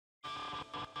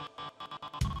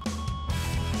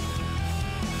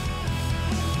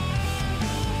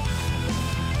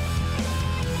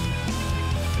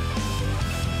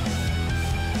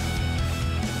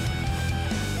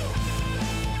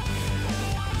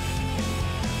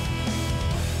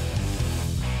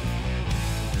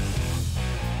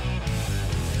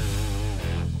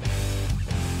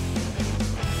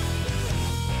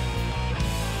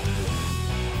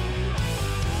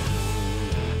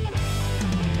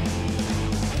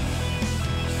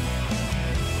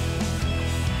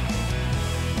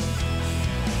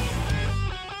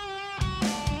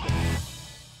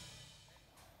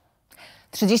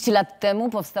30 lat temu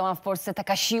powstała w Polsce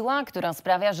taka siła, która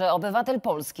sprawia, że obywatel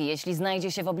polski, jeśli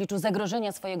znajdzie się w obliczu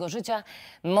zagrożenia swojego życia,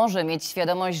 może mieć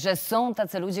świadomość, że są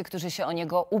tacy ludzie, którzy się o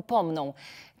niego upomną.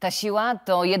 Ta siła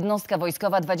to Jednostka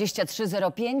Wojskowa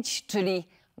 2305, czyli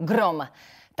GROM.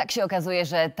 Tak się okazuje,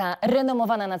 że ta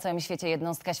renomowana na całym świecie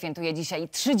jednostka świętuje dzisiaj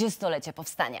 30-lecie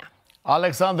powstania.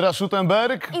 Aleksandra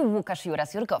Schutenberg I Łukasz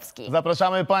Juras-Jurkowski.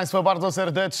 Zapraszamy Państwa bardzo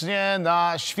serdecznie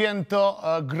na święto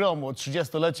GROM-u.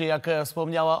 30-lecie, jak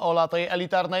wspomniała Ola, tej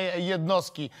elitarnej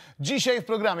jednostki. Dzisiaj w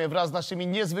programie wraz z naszymi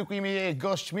niezwykłymi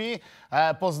gośćmi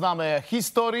poznamy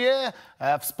historię,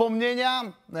 wspomnienia,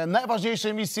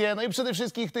 najważniejsze misje, no i przede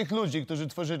wszystkim tych ludzi, którzy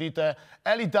tworzyli tę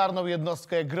elitarną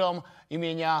jednostkę GROM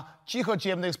imienia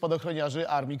cichociemnych spadochroniarzy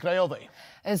Armii Krajowej.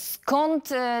 Skąd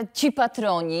ci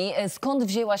patroni, skąd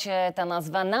wzięła się ta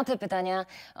nazwa? Na te pytania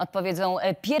odpowiedzą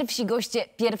pierwsi goście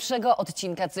pierwszego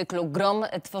odcinka cyklu GROM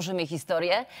Tworzymy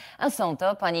Historię. A są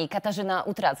to pani Katarzyna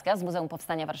Utracka z Muzeum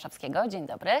Powstania Warszawskiego. Dzień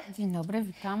dobry. Dzień dobry,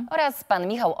 witam. Oraz pan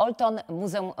Michał Olton,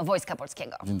 Muzeum Wojska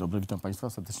Polskiego. Dzień dobry, witam Państwa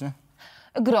serdecznie.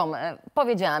 GROM,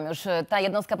 powiedziałam już, ta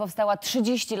jednostka powstała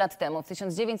 30 lat temu, w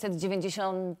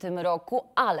 1990 roku,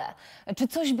 ale czy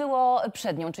coś było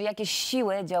przed nią? Czy jakieś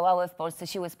siły działały w Polsce,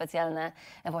 siły specjalne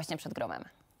właśnie przed GROM-em?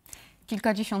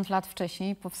 Kilkadziesiąt lat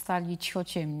wcześniej powstali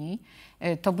cichociemni.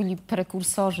 To byli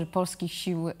prekursorzy polskich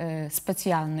sił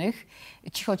specjalnych.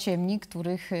 Cichociemni,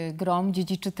 których GROM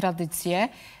dziedziczy tradycję.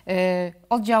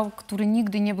 Oddział, który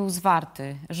nigdy nie był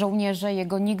zwarty. Żołnierze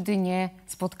jego nigdy nie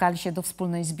spotkali się do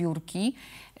wspólnej zbiórki.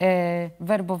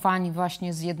 Werbowani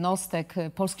właśnie z jednostek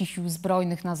polskich sił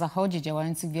zbrojnych na zachodzie,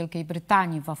 działających w Wielkiej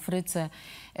Brytanii, w Afryce,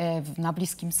 na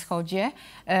Bliskim Wschodzie.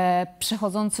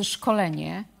 Przechodzący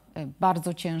szkolenie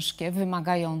bardzo ciężkie,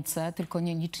 wymagające, tylko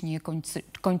nieliczni je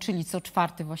kończyli, co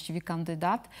czwarty właściwie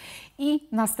kandydat. I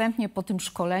następnie po tym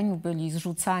szkoleniu byli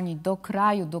zrzucani do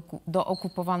kraju, do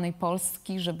okupowanej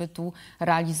Polski, żeby tu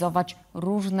realizować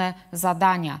różne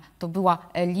zadania. To była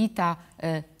elita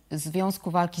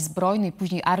Związku Walki Zbrojnej,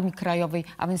 później Armii Krajowej,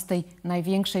 a więc tej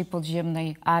największej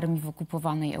podziemnej armii w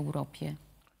okupowanej Europie.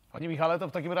 Panie Michale, to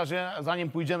w takim razie,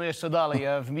 zanim pójdziemy jeszcze dalej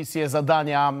w misję,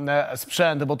 zadania,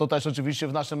 sprzęt, bo to też oczywiście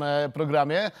w naszym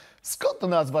programie, skąd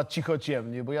nazwa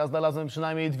cichociemni? Bo ja znalazłem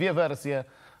przynajmniej dwie wersje,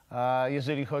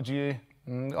 jeżeli chodzi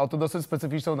o tę dosyć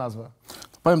specyficzną nazwę.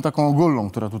 Powiem taką ogólną,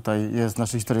 która tutaj jest w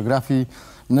naszej historiografii.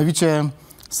 Mianowicie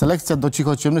selekcja do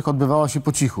cichociemnych odbywała się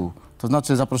po cichu. To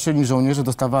znaczy zaproszeni żołnierze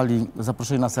dostawali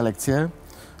zaproszenie na selekcję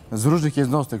z różnych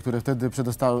jednostek, które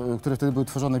wtedy były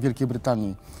tworzone w Wielkiej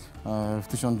Brytanii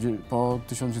po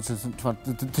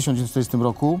 1940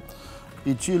 roku.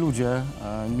 I ci ludzie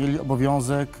mieli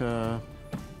obowiązek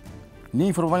nie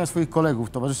informowania swoich kolegów,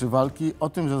 towarzyszy walki o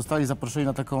tym, że zostali zaproszeni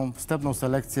na taką wstępną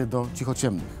selekcję do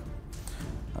cichociemnych.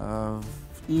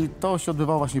 I to się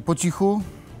odbywało właśnie po cichu,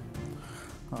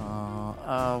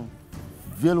 a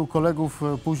wielu kolegów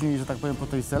później, że tak powiem, po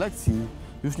tej selekcji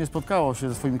już nie spotkało się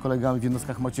ze swoimi kolegami w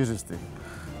jednostkach macierzystych.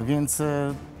 Więc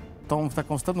tą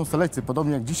taką wstępną selekcję,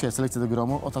 podobnie jak dzisiaj selekcję do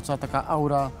GROM-u, otaczała taka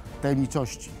aura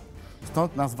tajemniczości.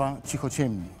 Stąd nazwa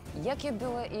cichociemni. Jakie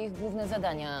były ich główne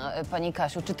zadania, pani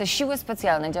Kasiu? Czy te siły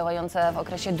specjalne działające w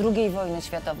okresie II wojny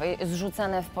światowej,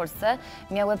 zrzucane w Polsce,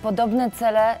 miały podobne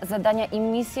cele, zadania i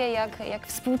misje jak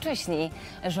współcześni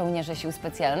żołnierze sił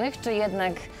specjalnych, czy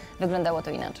jednak wyglądało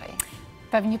to inaczej?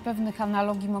 Pewnie pewnych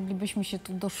analogii moglibyśmy się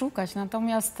tu doszukać,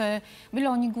 natomiast byli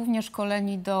oni głównie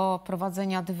szkoleni do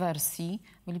prowadzenia dywersji.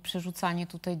 Byli przerzucani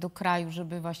tutaj do kraju,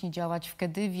 żeby właśnie działać w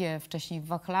Kedywie, wcześniej w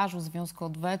Wachlarzu, Związku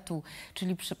Odwetu,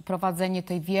 czyli prowadzenie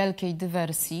tej wielkiej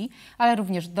dywersji, ale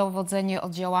również dowodzenie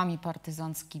oddziałami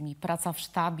partyzanckimi, praca w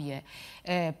sztabie,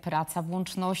 praca w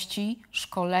łączności,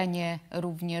 szkolenie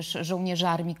również żołnierzy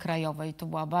Armii Krajowej. To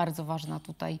była bardzo ważna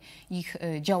tutaj ich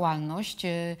działalność,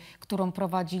 którą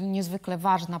prowadzili, niezwykle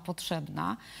ważna,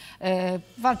 potrzebna.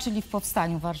 Walczyli w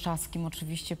Powstaniu Warszawskim,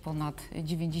 oczywiście ponad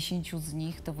 90 z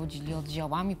nich, dowodzili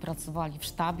oddziałami, pracowali w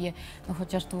sztabie, no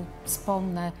chociaż tu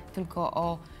wspomnę tylko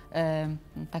o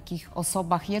takich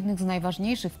osobach, jednych z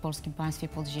najważniejszych w polskim państwie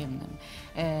podziemnym.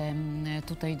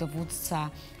 Tutaj dowódca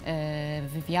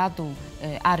wywiadu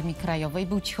Armii Krajowej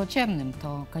był cichociemnym,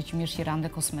 to Kazimierz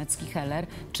Jeranek-Osmecki-Heller,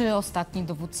 czy ostatni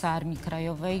dowódca Armii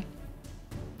Krajowej,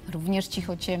 również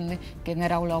cichociemny,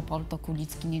 generał Leopold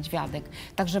Okulicki-Niedźwiadek.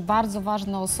 Także bardzo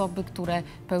ważne osoby, które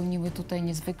pełniły tutaj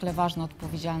niezwykle ważne,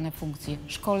 odpowiedzialne funkcje.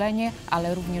 Szkolenie,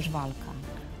 ale również walka.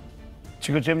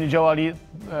 Cichociemni działali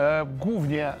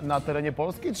głównie na terenie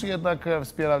Polski, czy jednak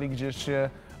wspierali gdzieś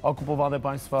okupowane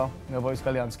państwa wojsk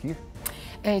alianckich?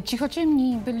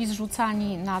 Cichociemni byli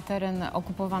zrzucani na teren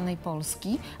okupowanej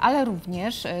Polski, ale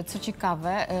również, co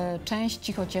ciekawe, część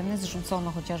cichociemnych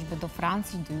zrzucono chociażby do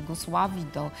Francji, do Jugosławii,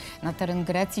 na teren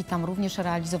Grecji, tam również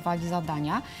realizowali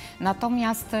zadania.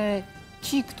 Natomiast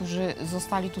ci, którzy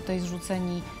zostali tutaj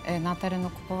zrzuceni na teren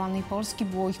okupowanej Polski,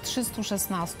 było ich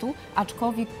 316,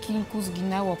 aczkolwiek kilku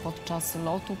zginęło podczas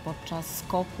lotu, podczas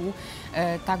skoku,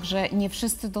 także nie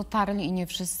wszyscy dotarli i nie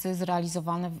wszyscy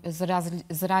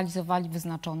zrealizowali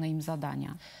wyznaczone im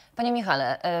zadania. Panie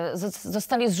Michale,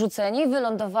 zostali zrzuceni,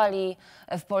 wylądowali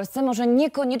w Polsce, może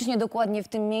niekoniecznie dokładnie w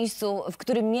tym miejscu, w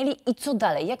którym mieli i co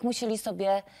dalej? Jak musieli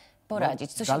sobie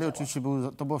poradzić? Co się dalej działo? oczywiście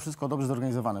to było wszystko dobrze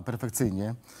zorganizowane,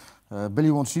 perfekcyjnie.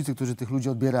 Byli łącznicy, którzy tych ludzi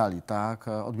odbierali, tak?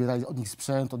 Odbierali od nich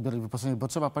sprzęt, odbierali wyposażenie, bo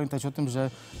trzeba pamiętać o tym,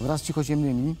 że wraz z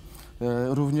cichociemnymi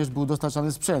również był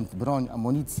dostarczany sprzęt, broń,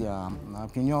 amunicja,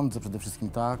 pieniądze przede wszystkim,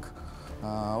 tak?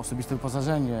 Osobiste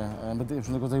wyposażenie,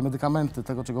 różnego rodzaju medykamenty,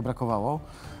 tego czego brakowało.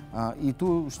 I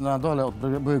tu już na dole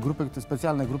były grupy,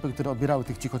 specjalne grupy, które odbierały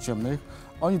tych cichociemnych.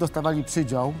 Oni dostawali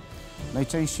przydział,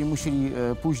 najczęściej musieli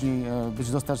później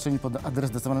być dostarczeni pod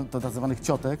adres do tak zwanych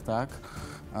ciotek, tak?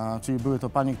 Czyli były to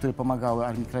panie, które pomagały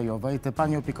Armii Krajowej. Te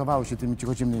panie opiekowały się tymi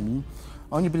cichociemnymi.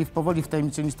 Oni byli powoli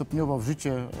wtajemniczeni stopniowo w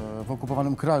życie w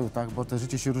okupowanym kraju, tak? Bo to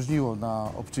życie się różniło na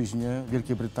obczyźnie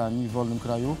Wielkiej Brytanii, w wolnym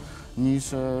kraju, niż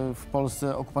w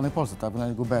Polsce, okupowanej Polsce, tak?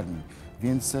 Na guberni.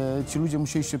 Więc ci ludzie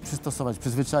musieli się przystosować,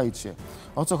 przyzwyczaić się.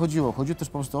 O co chodziło? Chodziło też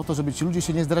po prostu o to, żeby ci ludzie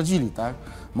się nie zdradzili, tak?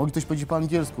 Mogli coś powiedzieć po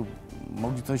angielsku,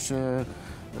 mogli coś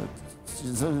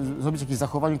zrobić jakieś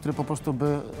zachowanie, które po prostu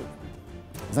by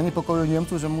zaniepokoiło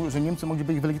Niemców, że Niemcy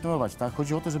mogliby ich wylegitymować, tak?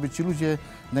 Chodzi o to, żeby ci ludzie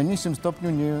w najmniejszym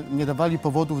stopniu nie dawali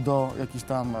powodów do jakichś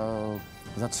tam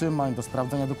zatrzymań, do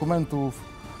sprawdzania dokumentów,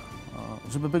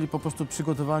 żeby byli po prostu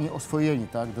przygotowani, oswojeni,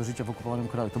 tak? Do życia w okupowanym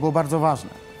kraju. To było bardzo ważne.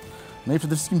 No i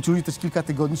przede wszystkim ci ludzie też kilka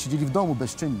tygodni siedzieli w domu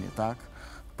bezczynnie, tak?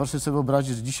 Proszę sobie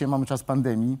wyobrazić, że dzisiaj mamy czas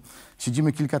pandemii,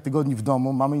 siedzimy kilka tygodni w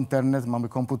domu, mamy internet, mamy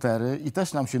komputery i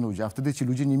też nam się nudzi, a wtedy ci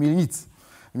ludzie nie mieli nic.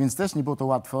 Więc też nie było to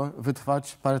łatwo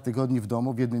wytrwać parę tygodni w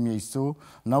domu, w jednym miejscu,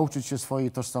 nauczyć się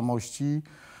swojej tożsamości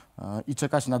i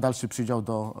czekać na dalszy przydział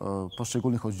do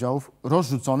poszczególnych oddziałów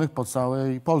rozrzuconych po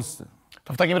całej Polsce.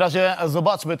 To w takim razie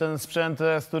zobaczmy ten sprzęt,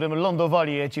 z którym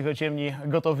lądowali cichociemni,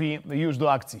 gotowi już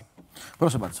do akcji.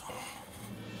 Proszę bardzo.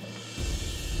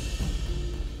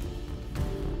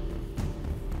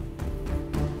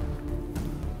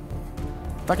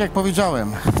 Tak jak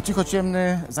powiedziałem,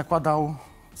 cichociemny zakładał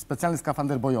specjalny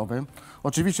skafander bojowy.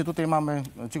 Oczywiście tutaj mamy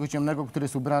cichociemnego, który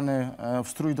jest ubrany w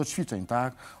strój do ćwiczeń,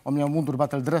 tak? On miał mundur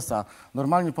battle dressa.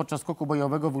 Normalnie podczas skoku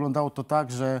bojowego wyglądało to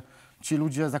tak, że ci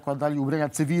ludzie zakładali ubrania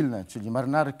cywilne, czyli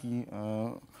marynarki,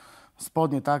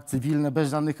 spodnie, tak, cywilne, bez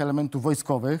żadnych elementów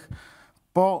wojskowych.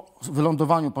 Po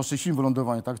wylądowaniu, po szczęśliwym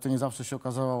wylądowaniu, tak, to nie zawsze się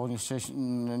okazało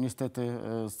niestety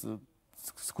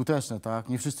skuteczne, tak?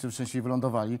 Nie wszyscy szczęśliwie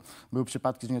wylądowali. Były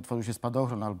przypadki, że nie otworzył się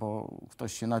spadochron albo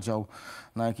ktoś się nadział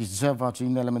na jakieś drzewa czy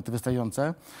inne elementy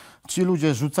wystające. Ci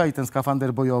ludzie rzucali ten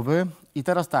skafander bojowy i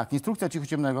teraz tak, instrukcja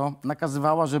cichociemnego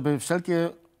nakazywała, żeby wszelkie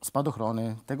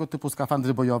spadochrony, tego typu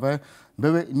skafandry bojowe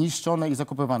były niszczone i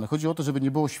zakopywane. Chodzi o to, żeby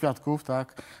nie było świadków,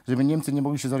 tak? Żeby Niemcy nie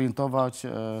mogli się zorientować,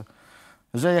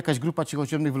 że jakaś grupa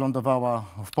cichociemnych wylądowała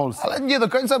w Polsce. Ale nie do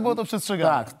końca było to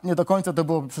przestrzegane. Tak, nie do końca to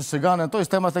było przestrzegane. To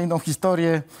jest temat na inną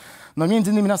historię. No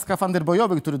między innymi nasz skafander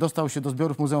bojowy, który dostał się do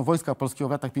zbiorów Muzeum Wojska Polskiego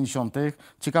w latach 50.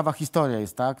 Ciekawa historia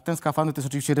jest, tak? Ten skafander to jest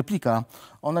oczywiście replika.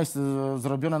 Ona jest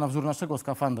zrobiona na wzór naszego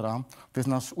skafandra. To jest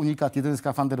nasz unikat, jedyny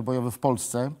skafander bojowy w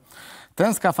Polsce.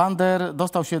 Ten skafander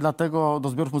dostał się dlatego do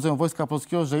zbiorów Muzeum Wojska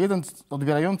Polskiego, że jeden z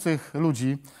odbierających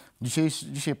ludzi,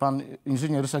 dzisiaj pan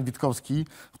inżynier Ryszard Witkowski,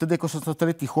 wtedy jako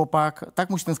 16-letni chłopak, tak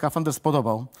mu się ten skafander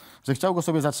spodobał, że chciał go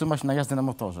sobie zatrzymać na jazdę na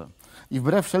motorze. I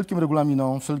wbrew wszelkim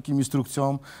regulaminom, wszelkim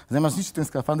instrukcjom, zamiast niszczyć ten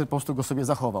skafander, po prostu go sobie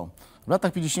zachował. W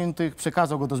latach 50.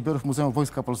 przekazał go do zbiorów Muzeum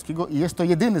Wojska Polskiego i jest to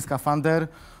jedyny skafander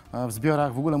w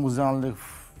zbiorach w ogóle muzealnych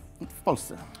w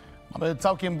Polsce. Mamy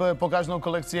całkiem pokaźną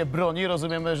kolekcję broni.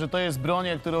 Rozumiemy, że to jest broń,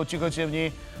 którą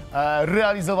cichociemni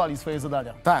realizowali swoje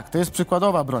zadania. Tak, to jest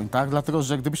przykładowa broń, tak? Dlatego,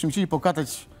 że gdybyśmy chcieli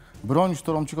pokazać broń,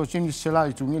 którą cichociemni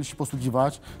strzelali, czy umieli się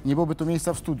posługiwać, nie byłoby to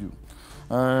miejsca w studiu.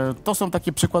 To są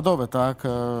takie przykładowe, tak?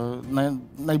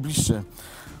 Najbliższe.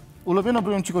 Ulubioną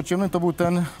bronią cichociemnym to był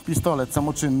ten pistolet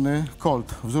samoczynny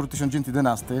Colt, wzór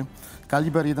 1911,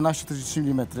 kaliber 11,43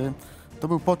 mm. To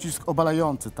był pocisk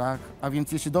obalający, tak? A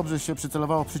więc jeśli dobrze się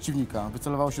przycelowało przeciwnika,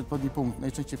 wycelowało się odpowiedni punkt,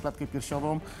 najczęściej w klatkę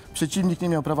piersiową, przeciwnik nie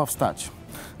miał prawa wstać.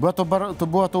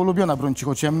 Była to ulubiona broń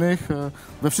cichociemnych.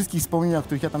 We wszystkich wspomnieniach, w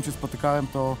których ja tam się spotykałem,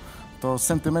 to to z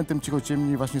sentymentem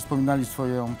cichociemni właśnie wspominali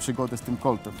swoją przygodę z tym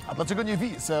koltem. A dlaczego nie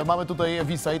WIS? Mamy tutaj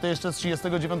WIS-a i to jeszcze z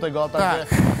 39, a także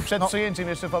przed przejęciem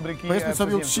jeszcze fabryki. Powiedzmy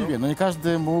sobie przez uczciwie, no nie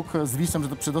każdy mógł z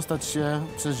WIS-em przedostać się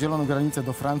przez zieloną granicę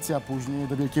do Francji, a później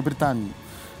do Wielkiej Brytanii.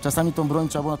 Czasami tą broń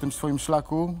trzeba było na tym swoim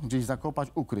szlaku gdzieś zakopać,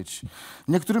 ukryć.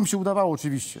 Niektórym się udawało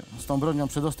oczywiście z tą bronią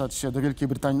przedostać się do Wielkiej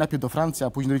Brytanii, najpierw do Francji, a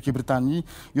później do Wielkiej Brytanii.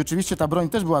 I oczywiście ta broń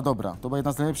też była dobra. To była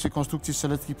jedna z najlepszych konstrukcji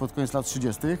strzeleckich pod koniec lat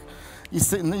 30. I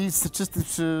z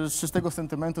czystego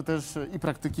sentymentu też i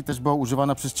praktyki też była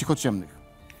używana przez cichociemnych.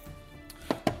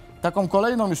 Taką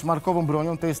kolejną już markową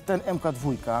bronią to jest ten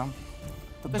MK2.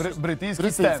 To też jest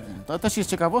Brytyjski Sten. To też jest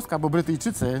ciekawostka, bo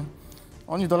Brytyjczycy,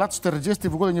 oni do lat 40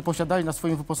 w ogóle nie posiadali na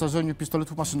swoim wyposażeniu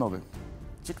pistoletów maszynowych.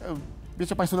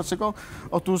 Wiecie Państwo dlaczego?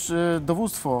 Otóż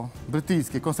dowództwo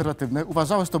brytyjskie, konserwatywne,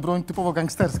 uważało, że to broń typowo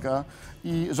gangsterska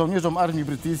i żołnierzom armii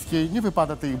brytyjskiej nie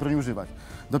wypada tej broni używać.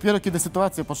 Dopiero kiedy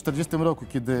sytuacja po 40 roku,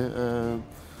 kiedy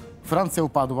Francja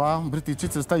upadła,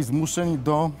 Brytyjczycy zostali zmuszeni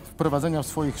do wprowadzenia w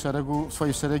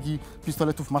swoje szeregi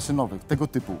pistoletów maszynowych tego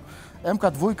typu.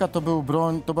 MK2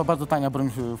 to była bardzo tania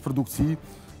broń w produkcji.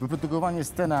 Wyprodukowanie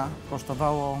Stena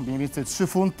kosztowało mniej więcej 3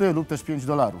 funty lub też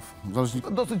 $5.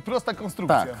 To dosyć prosta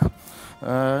konstrukcja. Tak.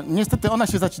 Niestety ona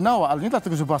się zacinała, ale nie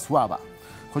dlatego, że była słaba.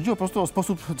 Chodziło po prostu o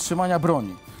sposób trzymania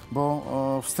broni,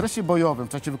 bo w stresie bojowym, w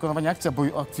trakcie wykonywania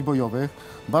akcji bojowych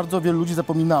bardzo wielu ludzi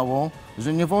zapominało,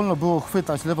 że nie wolno było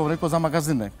chwytać lewą ręką za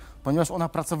magazynek, ponieważ ona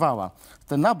pracowała.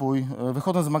 Ten nabój,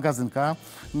 wychodząc z magazynka,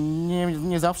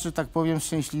 nie zawsze, tak powiem,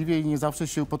 szczęśliwie i nie zawsze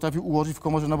się potrafił ułożyć w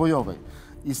komorze nabojowej.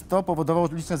 I to powodowało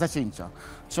liczne zacięcia.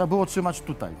 Trzeba było trzymać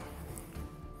tutaj.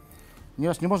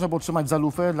 Ponieważ nie można było trzymać za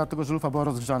lufę, dlatego że lufa była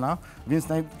rozgrzana, więc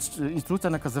instrukcja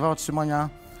nakazywała trzymania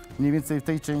mniej więcej w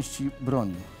tej części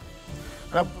broni.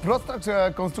 Prosta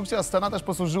konstrukcja Stena też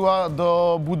posłużyła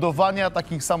do budowania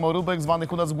takich samoróbek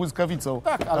zwanych u nas błyskawicą,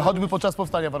 Tak, ale choćby podczas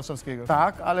Powstania Warszawskiego.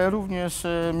 Tak, ale również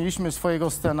mieliśmy swojego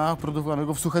Stena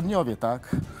produkowanego w Suchedniowie,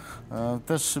 tak?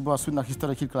 Też była słynna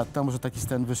historia kilka lat temu, że taki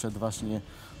Sten wyszedł właśnie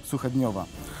z Suchedniowa,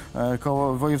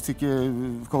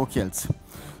 koło Kielc.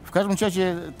 W każdym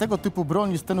razie tego typu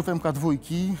broni Stenów MK2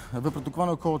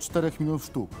 wyprodukowano około 4 milionów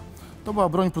sztuk. To była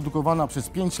broń produkowana przez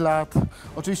 5 lat.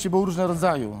 Oczywiście były różne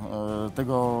rodzaje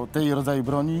tej rodzaju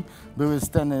broni. Były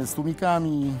Steny z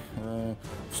tłumikami.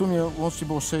 W sumie łącznie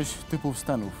było 6 typów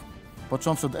Stenów,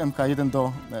 począwszy od MK1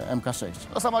 do MK6.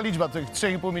 To sama liczba tych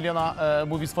 3,5 miliona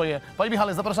mówi swoje. Panie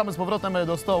Michale, zapraszamy z powrotem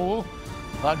do stołu.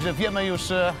 Także wiemy już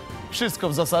wszystko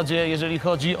w zasadzie, jeżeli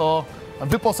chodzi o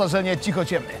wyposażenie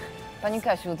cichociemnych. Pani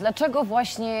Kasiu, dlaczego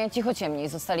właśnie cichociemni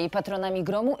zostali patronami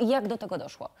gromu i jak do tego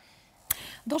doszło?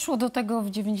 Doszło do tego w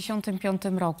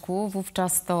 1995 roku.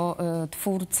 Wówczas to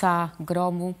twórca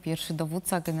gromu, pierwszy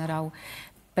dowódca, generał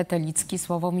Petelicki,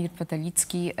 Sławomir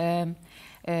Petelicki,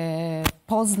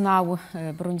 poznał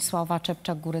Bronisława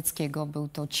Czepczak-Góreckiego. Był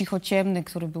to cichociemny,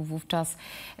 który był wówczas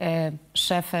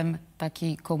szefem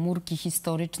takiej komórki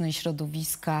historycznej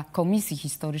środowiska, Komisji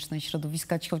Historycznej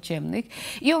Środowiska Cichociemnych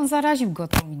i on zaraził go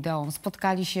tą ideą.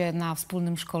 Spotkali się na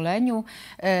wspólnym szkoleniu.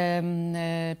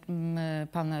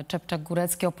 Pan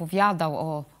Czepczak-Górecki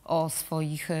opowiadał o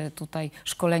swoich tutaj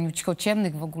szkoleniu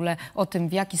cichociemnych, w ogóle o tym,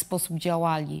 w jaki sposób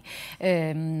działali.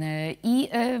 I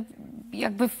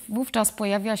jakby wówczas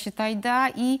pojawiła się ta idea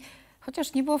i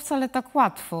chociaż nie było wcale tak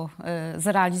łatwo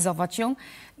zrealizować ją,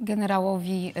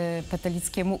 generałowi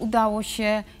Petelickiemu udało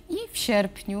się i w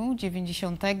sierpniu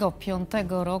 1995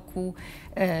 roku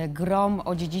GROM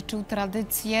odziedziczył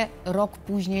tradycję, rok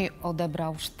później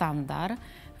odebrał sztandar.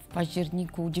 W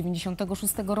październiku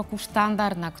 1996 roku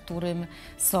sztandar, na którym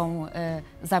są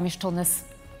zamieszczone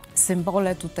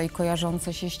symbole tutaj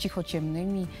kojarzące się z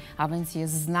cichociemnymi, a więc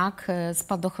jest znak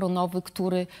spadochronowy,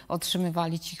 który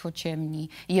otrzymywali cichociemni.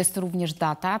 Jest również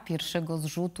data pierwszego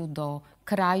zrzutu do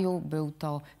kraju, był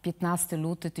to 15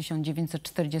 luty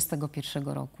 1941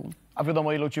 roku. A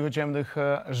wiadomo, ilu cichociemnych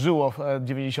żyło w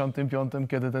 95,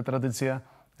 kiedy te tradycje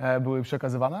były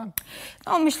przekazywane?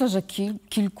 No, myślę, że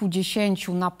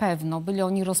kilkudziesięciu na pewno. Byli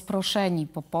oni rozproszeni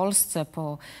po Polsce,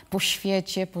 po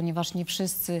świecie, ponieważ nie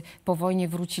wszyscy po wojnie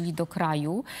wrócili do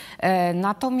kraju.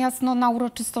 Natomiast no, na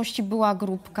uroczystości była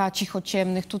grupka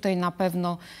cichociemnych. Tutaj na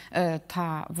pewno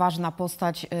ta ważna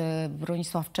postać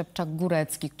Bronisław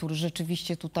Czepczak-Górecki, który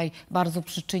rzeczywiście tutaj bardzo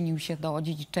przyczynił się do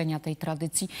odziedziczenia tej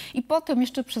tradycji. I potem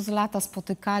jeszcze przez lata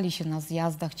spotykali się na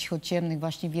zjazdach cichociemnych,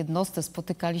 właśnie w jednostce,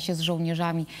 spotykali się z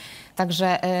żołnierzami.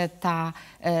 Także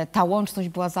ta łączność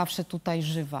była zawsze tutaj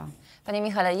żywa. Panie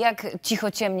Michale, jak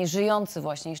cichociemni żyjący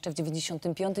właśnie jeszcze w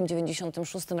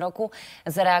 95-96 roku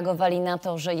zareagowali na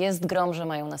to, że jest GROM, że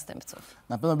mają następców?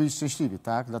 Na pewno byli szczęśliwi,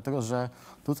 tak? Dlatego, że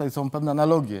tutaj są pewne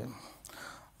analogie.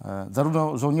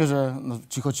 Zarówno żołnierze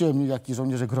cichociemni, jak i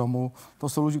żołnierze gromu to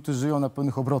są ludzie, którzy żyją na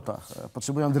pełnych obrotach,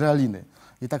 potrzebują adrenaliny.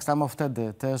 I tak samo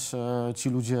wtedy też ci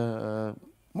ludzie,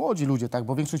 młodzi ludzie, tak,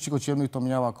 bo większość cichociemnych to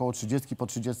miała około 30, po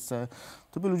 30.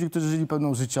 To byli ludzie, którzy żyli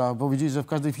pełną życia, bo wiedzieli, że w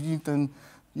każdej chwili ten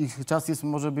ich czas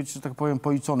może być, że tak powiem,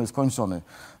 policzony, skończony.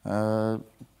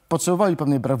 Potrzebowali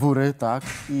pewnej brawury, tak,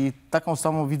 i taką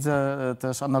samą widzę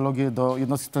też analogię do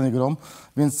jednostki specjalnych GROM,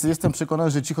 więc jestem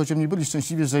przekonany, że cichociemni byli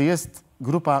szczęśliwi, że jest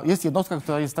grupa, jest jednostka,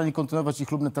 która jest w stanie kontynuować ich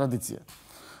chlubne tradycje.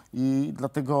 I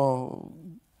dlatego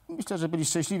myślę, że byli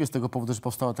szczęśliwi z tego powodu, że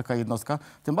powstała taka jednostka.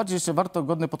 Tym bardziej jeszcze warto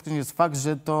godny podkreślić jest fakt,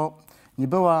 że to nie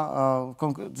była,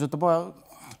 że to była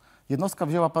jednostka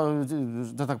wzięła,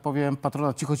 że tak powiem,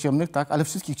 patronat cichociemnych, tak, ale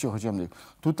wszystkich cichociemnych.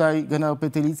 Tutaj generał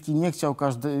Petylicki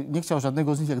nie chciał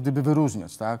żadnego z nich jak gdyby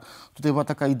wyróżniać, tak. Tutaj była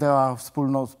taka idea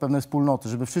pewnej wspólnoty,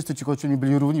 żeby wszyscy cichociemni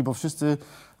byli równi, bo wszyscy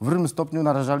w równym stopniu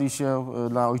narażali się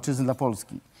dla ojczyzny, dla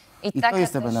Polski. I to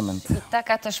jest ewenement. I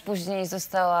taka też później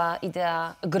została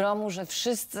idea gromu, że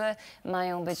wszyscy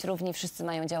mają być równi, wszyscy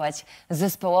mają działać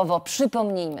zespołowo.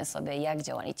 Przypomnijmy sobie, jak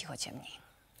działali cichociemni.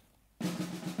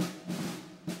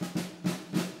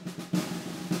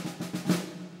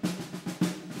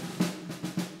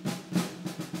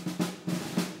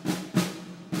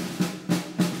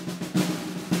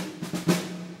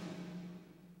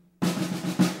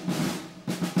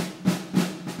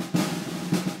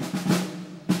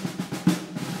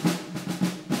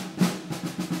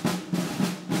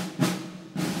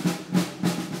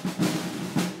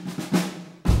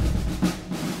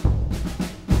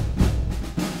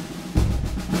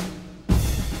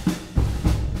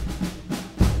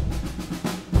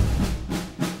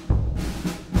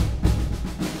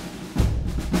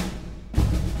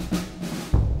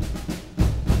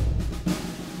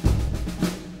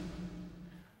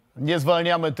 Nie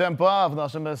zwalniamy tempa. W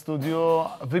naszym studiu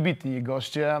wybitni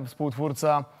goście,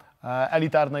 współtwórca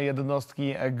elitarnej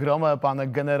jednostki GROM,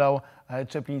 pan generał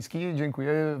Czepliński.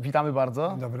 Dziękuję, witamy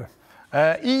bardzo. Dobry.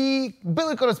 I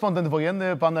były korespondent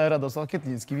wojenny, pan Radosław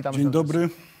Kietliński. Witamy Dzień serdecznie. dobry.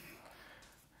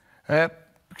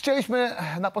 Chcieliśmy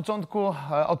na początku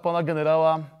od pana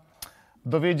generała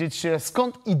dowiedzieć się,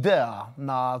 skąd idea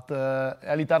na tę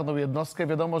elitarną jednostkę.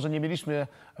 Wiadomo, że nie mieliśmy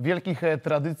wielkich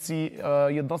tradycji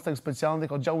jednostek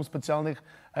specjalnych, oddziałów specjalnych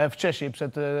wcześniej,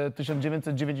 przed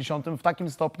 1990 w takim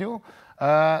stopniu.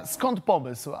 Skąd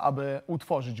pomysł, aby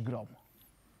utworzyć GROM?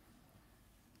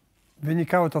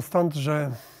 Wynikało to stąd,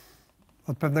 że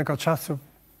od pewnego czasu,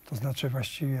 to znaczy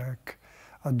właściwie jak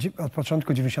od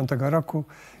początku 90 roku,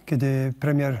 kiedy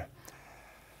premier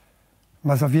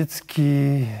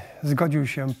Mazowiecki zgodził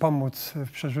się pomóc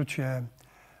w przerzucie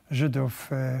Żydów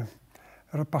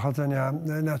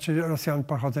Rosjan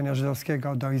pochodzenia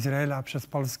żydowskiego do Izraela przez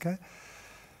Polskę,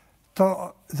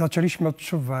 to zaczęliśmy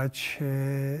odczuwać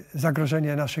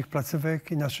zagrożenie naszych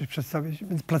placówek i naszych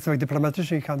placówek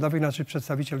dyplomatycznych i handlowych, naszych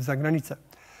przedstawicieli za granicą.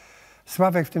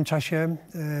 Sławek w tym czasie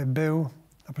był,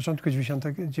 na początku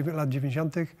lat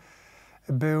 90.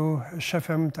 był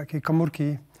szefem takiej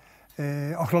komórki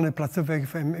ochrony placówek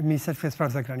w Ministerstwie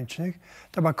Spraw Zagranicznych.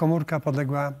 To była komórka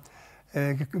podległa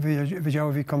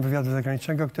Wydziałowi Kontrwywiadu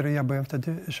Zagranicznego, której ja byłem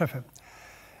wtedy szefem.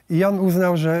 I on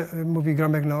uznał, że, mówi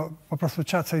Gromek, no po prostu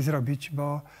trzeba coś zrobić,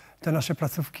 bo te nasze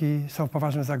placówki są w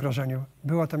poważnym zagrożeniu.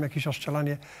 Było tam jakieś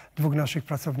oszczelanie 2 naszych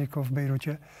pracowników w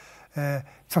Bejrucie.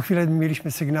 Co chwilę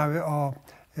mieliśmy sygnały o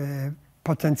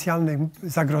potencjalnych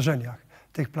zagrożeniach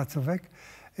tych placówek.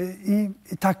 I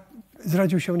tak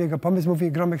zrodził się u niego pomysł.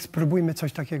 Mówi, Gromek, spróbujmy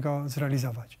coś takiego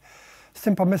zrealizować. Z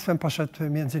tym pomysłem poszedł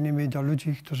między innymi do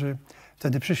ludzi, którzy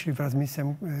wtedy przyszli wraz z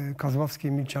ministrem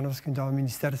Kozłowskim i Milczanowskim do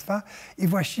ministerstwa i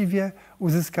właściwie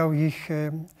uzyskał ich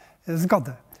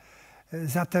zgodę.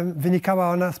 Zatem wynikała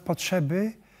ona z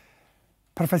potrzeby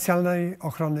profesjonalnej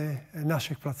ochrony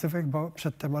naszych placówek, bo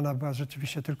przedtem ona była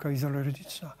rzeczywiście tylko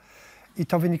izolatoryczna. I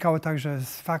to wynikało także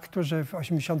z faktu, że w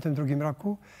 1982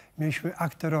 roku mieliśmy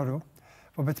akt terroru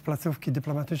wobec placówki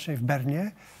dyplomatycznej w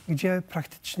Bernie, gdzie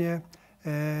praktycznie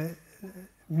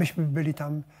myśmy byli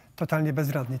tam totalnie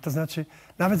bezradni. To znaczy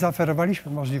nawet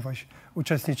zaoferowaliśmy możliwość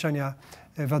uczestniczenia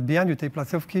w odbijaniu tej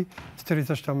placówki, z której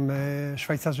zresztą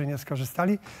Szwajcarzy nie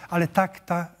skorzystali, ale tak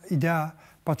ta idea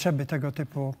potrzeby tego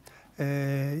typu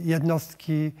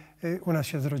jednostki u nas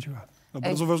się zrodziła. No,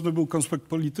 bardzo ważny był konspekt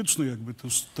polityczny jakby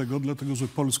też tego, dlatego że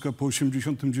Polska po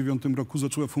 1989 roku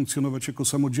zaczęła funkcjonować jako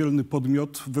samodzielny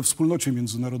podmiot we wspólnocie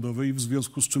międzynarodowej, w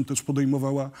związku z czym też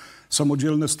podejmowała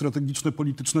samodzielne, strategiczne,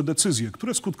 polityczne decyzje,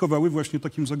 które skutkowały właśnie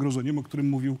takim zagrożeniem, o którym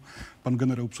mówił pan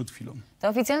generał przed chwilą. Ta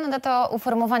oficjalna data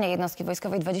uformowania jednostki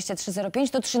wojskowej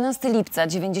 2305 to 13 lipca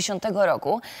 90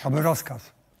 roku. To był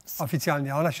rozkaz.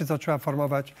 oficjalnie. Ona się zaczęła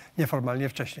formować nieformalnie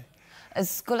wcześniej.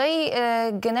 Z kolei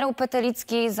generał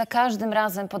Petelicki za każdym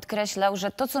razem podkreślał,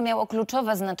 że to, co miało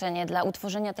kluczowe znaczenie dla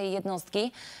utworzenia tej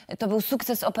jednostki, to był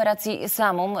sukces operacji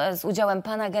Samum z udziałem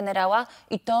pana generała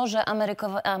i to, że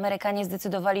Amerykanie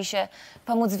zdecydowali się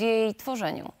pomóc w jej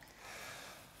tworzeniu.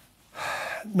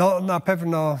 No na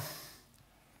pewno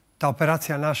ta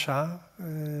operacja nasza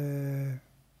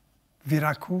w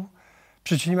Iraku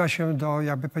przyczyniła się do,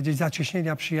 jakby powiedzieć,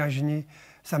 zacieśnienia przyjaźni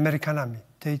z Amerykanami.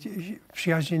 Tej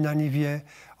przyjaźni na niwie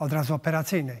od razu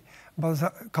operacyjnej, bo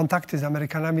kontakty z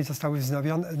Amerykanami zostały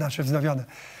wznowione.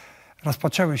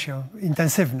 Rozpoczęły się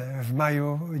intensywne w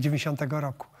maju 90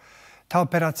 roku. Ta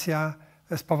operacja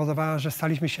spowodowała, że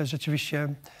staliśmy się rzeczywiście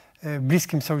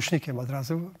bliskim sojusznikiem od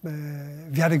razu,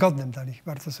 wiarygodnym dla nich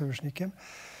bardzo sojusznikiem.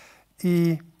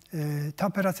 I ta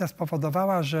operacja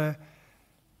spowodowała, że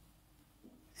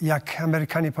jak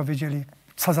Amerykanie powiedzieli,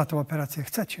 co za tą operację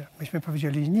chcecie, myśmy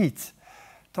powiedzieli nic,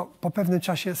 to po pewnym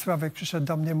czasie Sławek przyszedł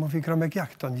do mnie i mówi: Gromek,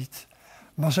 jak to nic?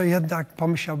 Może jednak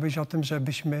pomyślałbyś o tym,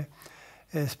 żebyśmy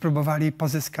spróbowali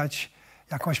pozyskać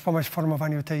jakąś pomoc w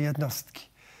formowaniu tej jednostki.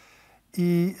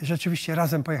 I rzeczywiście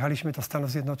razem pojechaliśmy do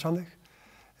Stanów Zjednoczonych.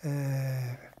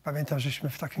 Pamiętam, żeśmy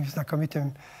w takim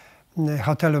znakomitym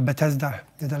hotelu Bethesda,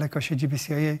 niedaleko siedziby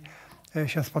CIA,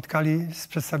 się spotkali z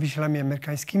przedstawicielami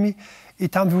amerykańskimi i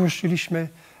tam wyłuszczyliśmy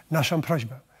naszą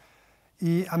prośbę.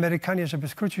 I Amerykanie, żeby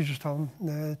skrócić już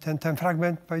ten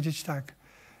fragment, powiedzieć tak,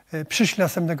 przyszli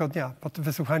następnego dnia po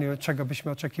wysłuchaniu, czego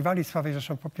byśmy oczekiwali. Sławek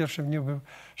zresztą po pierwszym dniu był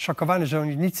szokowany, że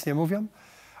oni nic nie mówią,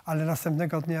 ale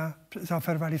następnego dnia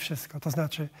zaoferowali wszystko. To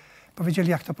znaczy powiedzieli,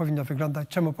 jak to powinno wyglądać,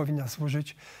 czemu powinna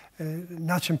służyć,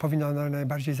 na czym powinno nam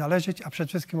najbardziej zależeć, a przede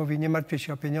wszystkim mówi: nie martwcie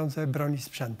się o pieniądze, broń i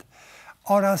sprzęt.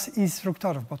 Oraz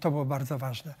instruktorów, bo to było bardzo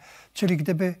ważne. Czyli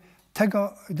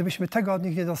gdybyśmy tego od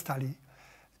nich nie dostali,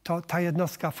 to ta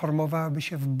jednostka formowałaby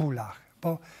się w bólach,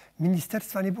 bo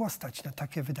ministerstwa nie było stać na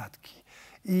takie wydatki.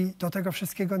 I do tego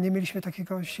wszystkiego nie mieliśmy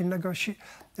takiego silnego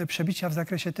przebicia w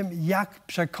zakresie tym, jak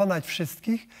przekonać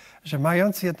wszystkich, że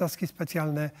mając jednostki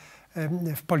specjalne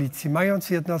w policji, mając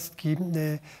jednostki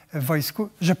w wojsku,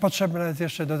 że potrzebna jest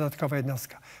jeszcze dodatkowa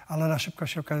jednostka. Ale ona szybko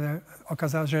się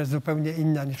okazała, że jest zupełnie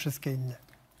inna niż wszystkie inne.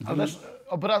 Ale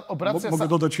Mogę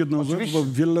dodać jedną rzecz, Oczywiście. bo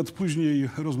wiele lat później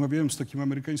rozmawiałem z takim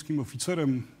amerykańskim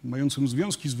oficerem mającym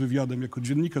związki z wywiadem jako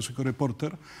dziennikarz, jako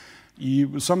reporter i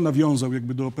sam nawiązał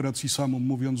jakby do operacji Samum,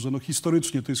 mówiąc, że no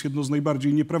historycznie to jest jedno z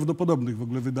najbardziej nieprawdopodobnych w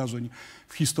ogóle wydarzeń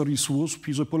w historii służb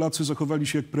i że Polacy zachowali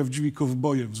się jak prawdziwi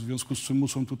kowboje, w związku z czym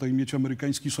muszą tutaj mieć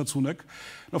amerykański szacunek.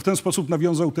 No w ten sposób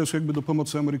nawiązał też jakby do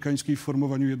pomocy amerykańskiej w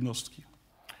formowaniu jednostki.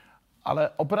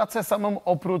 Ale operacja Samum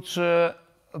oprócz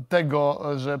tego,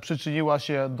 że przyczyniła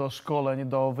się do szkoleń,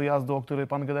 do wyjazdu, o którym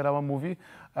pan generał mówi,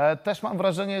 też mam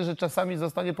wrażenie, że czasami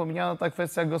zostanie pominiana ta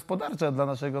kwestia gospodarcza dla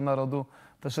naszego narodu.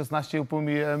 Te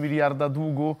 16,5 miliarda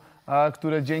długu,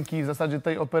 które dzięki w zasadzie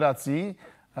tej operacji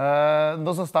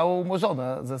no, zostało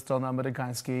umorzone ze strony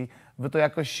amerykańskiej. Wy to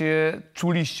jakoś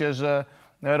czuliście, że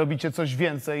robicie coś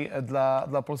więcej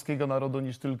dla polskiego narodu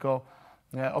niż tylko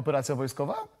operacja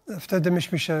wojskowa? Wtedy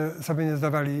myśmy sobie nie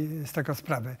zdawali z tego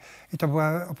sprawy. I to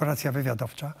była operacja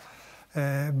wywiadowcza,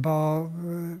 bo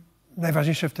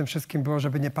najważniejsze w tym wszystkim było,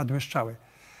 żeby nie padły strzały.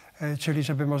 Czyli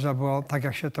żeby można było, tak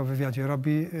jak się to w wywiadzie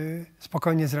robi,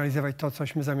 spokojnie zrealizować to,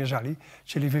 cośmy zamierzali,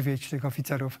 czyli wywieźć tych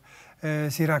oficerów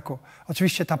z Iraku.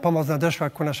 Oczywiście ta pomoc nadeszła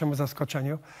ku naszemu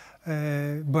zaskoczeniu.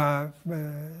 Była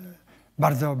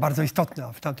bardzo, bardzo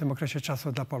istotna w tamtym okresie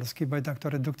czasu dla Polski, bo jednak to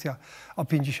redukcja o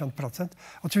 50%.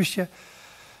 Oczywiście,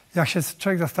 jak się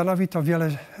człowiek zastanowi, to wiele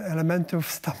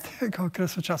elementów z tamtego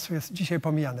okresu czasu jest dzisiaj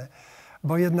pomijane,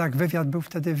 bo jednak wywiad był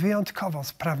wtedy wyjątkowo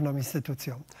sprawną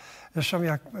instytucją. Zresztą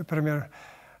jak premier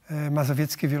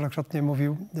Mazowiecki wielokrotnie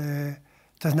mówił,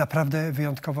 to jest naprawdę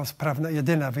wyjątkowo sprawna,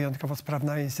 jedyna wyjątkowo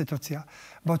sprawna instytucja,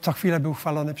 bo co chwilę był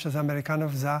chwalony przez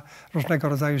Amerykanów za różnego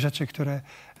rodzaju rzeczy, które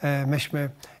myśmy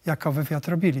jako wywiad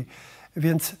robili.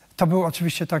 Więc to był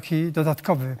oczywiście taki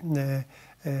dodatkowy,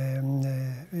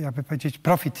 jakby powiedzieć,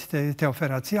 profit tej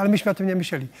operacji, ale myśmy o tym nie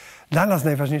myśleli. Dla nas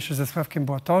najważniejsze ze Sławkiem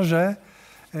było to, że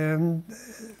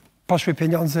poszły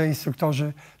pieniądze,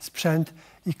 instruktorzy, sprzęt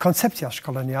i koncepcja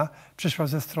szkolenia przyszła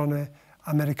ze strony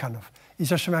Amerykanów. I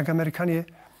zresztą jak Amerykanie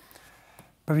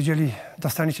powiedzieli,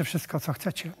 dostaniecie wszystko, co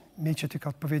chcecie, miejcie tylko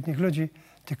odpowiednich ludzi,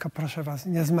 tylko proszę was,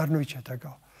 nie zmarnujcie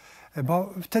tego.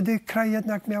 Bo wtedy kraj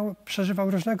jednak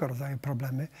przeżywał różnego rodzaju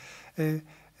problemy,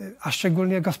 a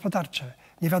szczególnie gospodarcze.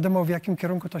 Nie wiadomo, w jakim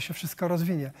kierunku to się wszystko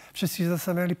rozwinie. Wszyscy się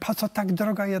zastanawiali, po co tak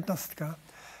droga jednostka,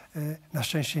 na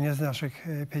szczęście nie z naszych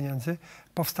pieniędzy,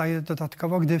 powstaje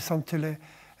dodatkowo, gdy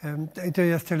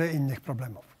jest tyle innych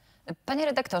problemów. Panie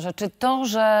redaktorze, czy to,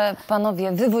 że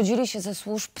panowie wywodzili się ze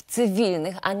służb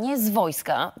cywilnych, a nie z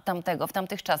wojska tamtego, w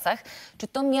tamtych czasach, czy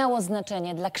to miało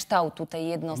znaczenie dla kształtu tej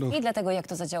jednostki i dla tego, jak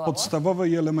to zadziałało? Podstawowe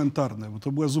i elementarne, bo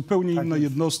to była zupełnie inna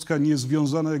jednostka,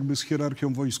 niezwiązana jakby z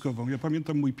hierarchią wojskową. Ja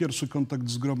pamiętam mój pierwszy kontakt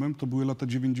z Gromem, to były lata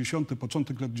 90.,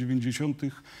 początek lat 90.,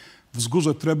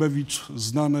 wzgórze Trebewicz,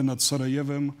 znane nad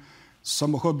Sarajewem. Z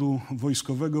samochodu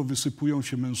wojskowego wysypują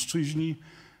się mężczyźni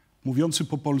mówiący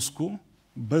po polsku,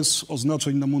 bez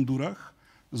oznaczeń na mundurach,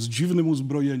 z dziwnym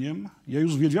uzbrojeniem. Ja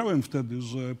już wiedziałem wtedy,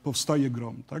 że powstaje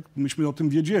GROM. Tak? Myśmy o tym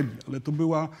wiedzieli, ale to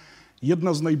była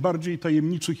jedna z najbardziej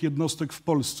tajemniczych jednostek w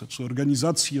Polsce, czy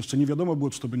organizacji, jeszcze nie wiadomo było,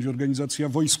 czy to będzie organizacja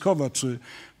wojskowa, czy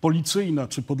policyjna,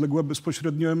 czy podległa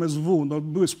bezpośrednio MSW. No,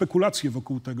 były spekulacje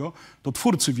wokół tego. To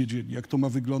twórcy wiedzieli, jak to ma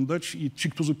wyglądać i ci,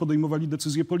 którzy podejmowali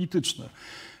decyzje polityczne.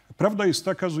 Prawda jest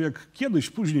taka, że jak kiedyś,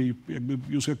 później, jakby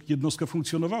już jak jednostka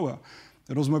funkcjonowała,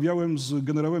 rozmawiałem z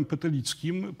generałem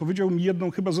Petelickim, powiedział mi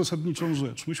jedną chyba zasadniczą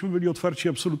rzecz. Myśmy byli otwarci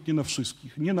absolutnie na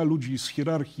wszystkich. Nie na ludzi z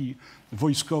hierarchii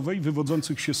wojskowej,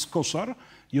 wywodzących się z koszar.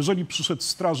 Jeżeli przyszedł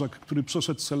strażak, który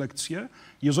przeszedł selekcję,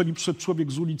 jeżeli przyszedł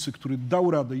człowiek z ulicy, który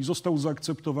dał radę i został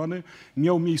zaakceptowany,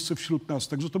 miał miejsce wśród nas.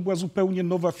 Także to była zupełnie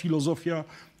nowa filozofia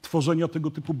tworzenia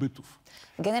tego typu bytów.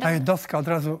 Ta jednostka od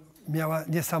razu miała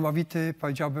niesamowity,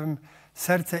 powiedziałbym,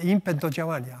 serce i impet do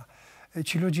działania.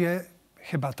 Ci ludzie,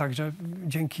 chyba także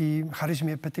dzięki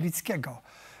charyzmie Petelickiego,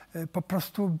 po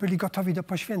prostu byli gotowi do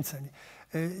poświęceń.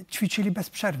 Ćwiczyli bez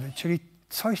przerwy, czyli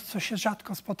coś, co się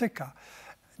rzadko spotyka.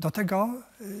 Do tego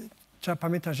trzeba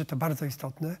pamiętać, że to bardzo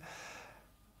istotne.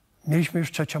 Mieliśmy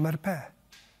już trzecią RP,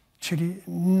 czyli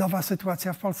nowa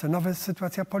sytuacja w Polsce, nowa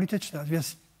sytuacja polityczna,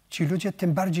 więc ci ludzie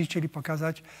tym bardziej chcieli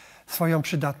pokazać swoją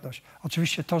przydatność.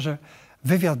 Oczywiście to, że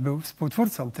wywiad był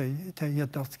współtwórcą tej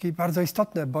jednostki, bardzo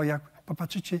istotne, bo jak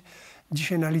popatrzycie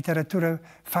dzisiaj na literaturę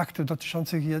faktów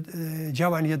dotyczących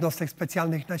działań jednostek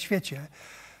specjalnych na świecie,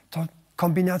 to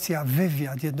kombinacja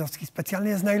wywiad, jednostki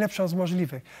specjalnej jest najlepszą z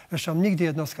możliwych. Zresztą nigdy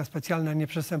jednostka specjalna nie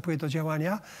przystępuje do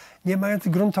działania, nie mając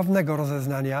gruntownego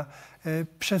rozeznania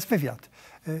przez wywiad.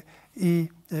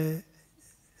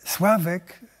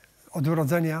 Sławek od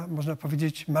urodzenia, można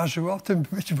powiedzieć, marzył o tym,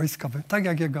 by być wojskowym, tak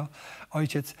jak jego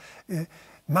ojciec.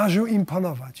 Marzył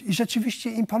imponować i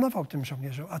rzeczywiście imponował tym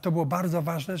żołnierzom, a to było bardzo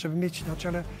ważne, żeby mieć na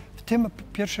czele w tym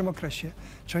pierwszym okresie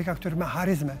człowieka, który ma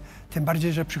charyzmę, tym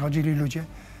bardziej, że przychodzili ludzie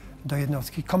do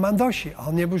jednostki, komandosi, a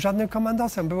on nie był żadnym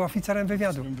komandosem, był oficerem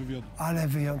wywiadu, ale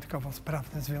wyjątkowo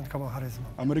sprawny, z wyjątkową charyzmą.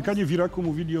 Amerykanie w Iraku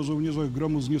mówili o żołnierzach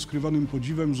GROM-u z nieskrywanym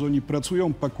podziwem, że oni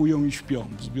pracują, pakują i śpią,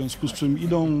 w związku z czym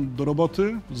idą do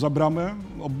roboty, za bramę,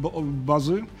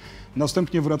 bazy,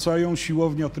 następnie wracają,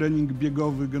 siłownia, trening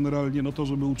biegowy generalnie, no to,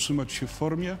 żeby utrzymać się w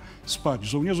formie, spać.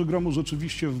 Żołnierzy GROM-u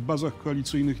rzeczywiście w bazach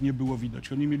koalicyjnych nie było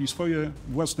widać. Oni mieli swoje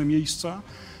własne miejsca,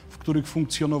 w których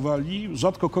funkcjonowali,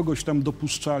 rzadko kogoś tam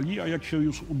dopuszczali, a jak się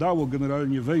już udało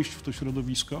generalnie wejść w to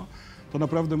środowisko, to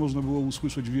naprawdę można było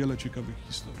usłyszeć wiele ciekawych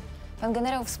historii. Pan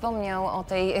generał wspomniał o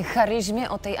tej charyzmie,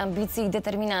 o tej ambicji i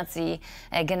determinacji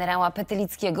generała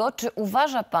Petelickiego. Czy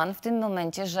uważa pan w tym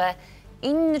momencie, że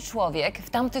inny człowiek w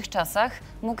tamtych czasach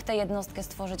mógł tę jednostkę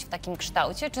stworzyć w takim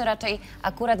kształcie, czy raczej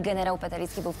akurat generał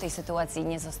Petelicki był w tej sytuacji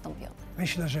niezastąpiony?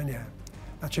 Myślę, że nie.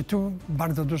 Znaczy tu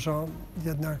bardzo dużo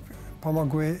jednak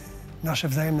pomogły nasze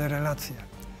wzajemne relacje,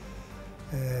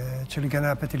 czyli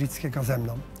generała Petelickiego ze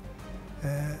mną.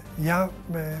 Ja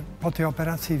po tej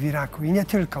operacji w Iraku i nie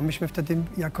tylko, myśmy wtedy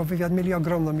jako wywiad mieli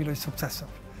ogromną ilość sukcesów.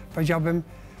 Powiedziałbym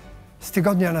z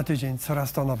tygodnia na tydzień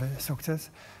coraz to nowy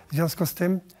sukces. W związku z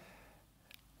tym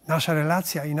nasza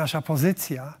relacja i nasza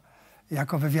pozycja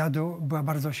jako wywiadu była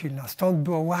bardzo silna. Stąd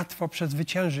było łatwo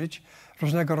przezwyciężyć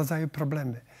różnego rodzaju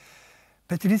problemy.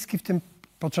 Petelicki w tym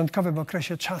początkowym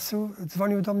okresie czasu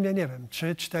dzwonił do mnie, nie wiem,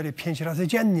 3, 4, 5 razy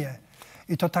dziennie.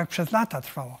 I to tak przez lata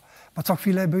trwało, bo co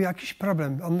chwilę był jakiś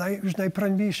problem. On już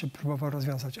najprędzejszy próbował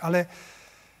rozwiązać, ale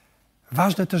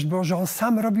ważne też było, że on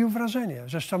sam robił wrażenie.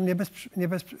 Zresztą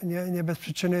nie bez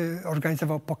przyczyny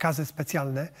organizował pokazy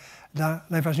specjalne dla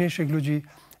najważniejszych ludzi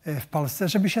w Polsce,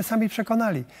 żeby się sami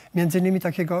przekonali. Między innymi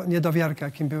takiego niedowiarka,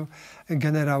 jakim był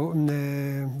generał,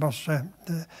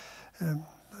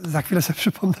 za chwilę sobie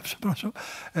przypomnę, przepraszam,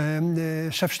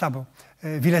 szef sztabu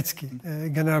Wilecki,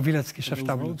 generał Wilecki, szef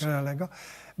sztabu generalnego,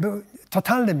 był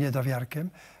totalnym niedowiarkiem,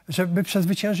 żeby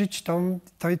przezwyciężyć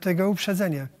tego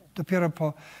uprzedzenie. Dopiero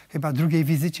po chyba drugiej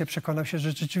wizycie przekonał się,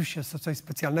 że rzeczywiście jest to coś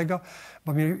specjalnego,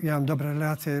 bo miałem dobre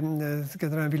relacje z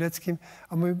generałem Wileckim,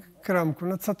 a mój Kromku,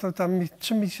 no co to tam,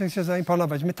 czym mi się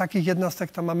zaimponować? My takich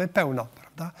jednostek to mamy pełno,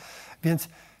 prawda? Więc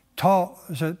To,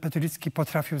 że Petylicki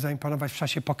potrafił zaimponować w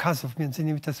czasie pokazów, między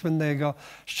innymi te słynne jego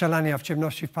strzelania, w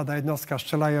ciemności wpada jednostka,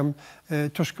 strzelają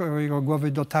tuż koło jego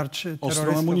głowy do tarczy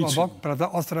terrorystów obok,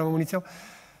 prawda, ostrą amunicją,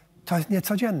 to jest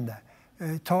niecodzienne.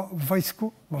 To w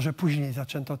wojsku, może później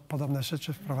zaczęto podobne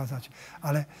rzeczy wprowadzać,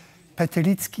 ale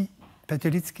Petylicki,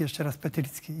 jeszcze raz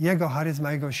Petylicki, jego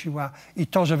charyzma, jego siła i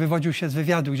to, że wywodził się z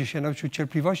wywiadu, gdzie się nauczył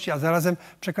cierpliwości, a zarazem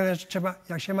przekonania, że trzeba,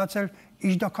 jak się ma cel,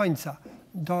 iść do końca,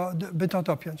 by to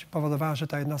dopiąć, powodowała, że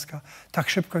ta jednostka tak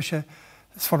szybko się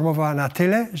sformowała na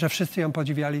tyle, że wszyscy ją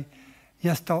podziwiali.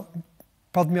 Jest to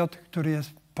podmiot, który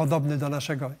jest podobny do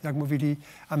naszego, jak mówili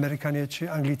Amerykanie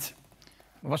czy Anglicy.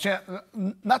 Właśnie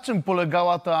na czym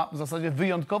polegała ta w zasadzie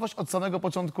wyjątkowość od samego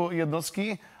początku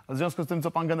jednostki? W związku z tym,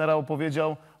 co pan generał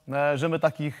powiedział, że my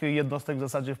takich jednostek w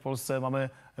zasadzie w Polsce mamy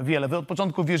wiele. Wy od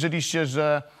początku wierzyliście,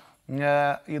 że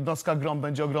jednostka GROM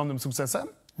będzie ogromnym sukcesem?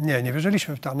 Nie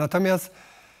wierzyliśmy w to. Natomiast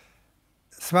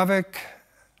Sławek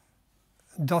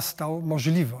dostał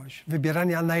możliwość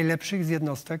wybierania najlepszych z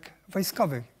jednostek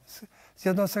wojskowych, z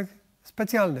jednostek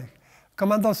specjalnych,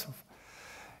 komandosów.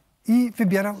 I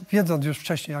wybierał, wiedząc już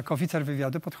wcześniej, jako oficer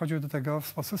wywiadu, podchodził do tego w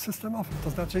sposób systemowy. To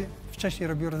znaczy wcześniej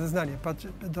robił rozeznanie,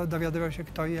 dowiadywał się,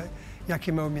 kto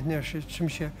jakie ma umiejętności, czym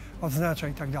się odznacza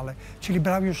i tak dalej. Czyli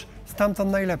brał już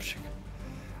stamtąd najlepszych.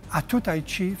 A tutaj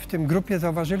ci w tym grupie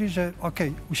zauważyli, że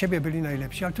u siebie byli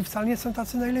najlepsi, ale tu wcale nie są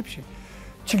tacy najlepsi.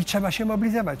 Czyli trzeba się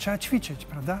mobilizować, trzeba ćwiczyć,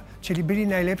 prawda? Czyli byli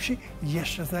najlepsi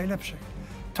jeszcze z najlepszych.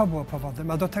 To było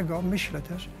powodem, a do tego myślę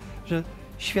też, że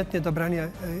świetnie dobrani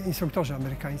instruktorzy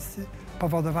amerykańscy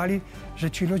powodowali,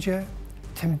 że ci ludzie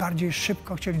tym bardziej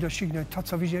szybko chcieli doścignąć to,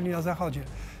 co widzieli na zachodzie.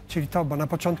 Czyli to, bo na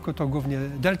początku to głównie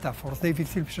Delta Force, Navy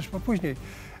SEAL przyszło później,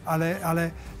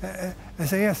 ale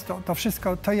SAS, to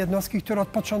wszystko, to jednostki, które od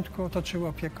początku otoczyły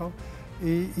opieką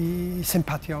i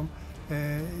sympatią,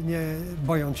 nie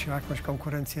bojąc się o jakąś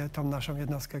konkurencję, tą naszą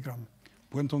jednostkę GROM.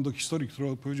 Puentą do historii,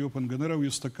 którą opowiedział pan generał,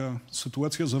 jest taka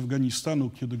sytuacja z Afganistanu,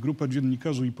 kiedy grupa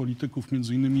dziennikarzy i polityków,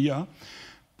 między innymi ja,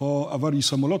 po awarii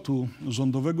samolotu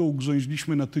rządowego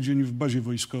ugrzęźliśmy na tydzień w bazie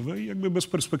wojskowej, jakby bez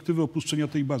perspektywy opuszczenia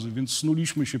tej bazy, więc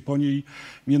snuliśmy się po niej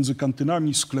między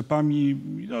kantynami, sklepami,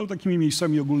 takimi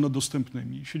miejscami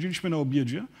ogólnodostępnymi. Siedzieliśmy na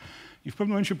obiedzie i w pewnym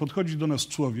momencie podchodzi do nas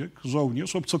człowiek,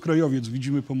 żołnierz, obcokrajowiec,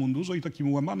 widzimy po mundurze i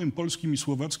takim łamanym polskim i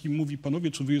słowackim mówi: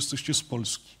 panowie, czy wy jesteście z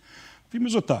Polski? Mówimy,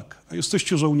 że tak. A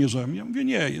jesteście żołnierzami? Ja mówię,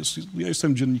 nie, ja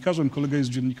jestem dziennikarzem, kolega jest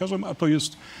dziennikarzem, a to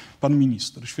jest pan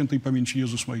minister, świętej pamięci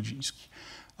Jerzy Szmajdziński.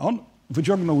 A on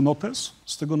wyciągnął notes,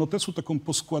 z tego notesu taką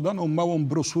poskładaną małą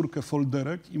broszurkę,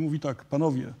 folderek i mówi tak: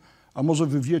 panowie, a może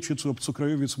wy wiecie, czy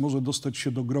obcokrajowiec może dostać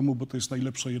się do GROM-u, bo to jest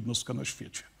najlepsza jednostka na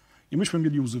świecie. I myśmy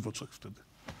mieli łzy w oczach wtedy.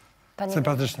 Panie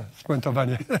Sympatyczne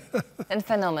spuentowanie. Ten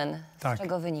fenomen, tak. Z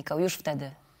czego wynikał już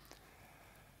wtedy?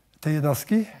 Te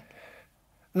jednostki?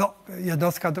 No,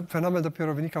 fenomen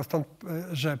dopiero wynikał stąd,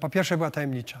 że po pierwsze była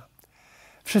tajemnicza.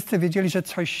 Wszyscy wiedzieli, że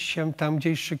coś się tam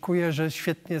gdzieś szykuje, że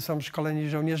świetnie są szkoleni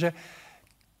żołnierze.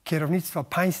 Kierownictwo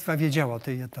państwa wiedziało o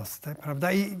tej jednostce,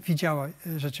 prawda? I widziało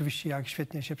rzeczywiście, jak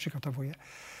świetnie się przygotowuje.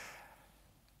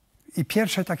 I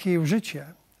pierwsze takie użycie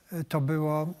to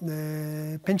było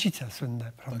Pęcice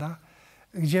słynne, prawda?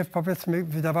 Tak. Gdzie powiedzmy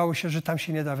wydawało się, że tam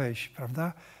się nie da wejść,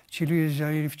 prawda? Ci ludzie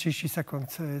zajęli w 30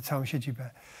 sekund całą siedzibę.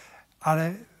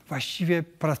 Ale właściwie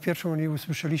po raz pierwszy o niej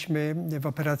usłyszeliśmy w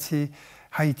operacji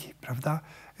Haiti, prawda?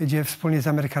 Gdzie wspólnie z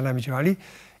Amerykanami działali.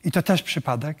 I to też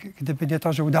przypadek, gdyby nie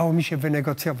to, że udało mi się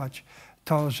wynegocjować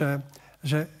to,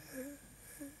 że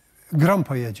GROM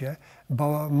pojedzie,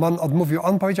 bo MON odmówił.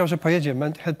 On powiedział, że pojedzie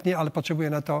chętnie, ale potrzebuje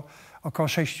na to około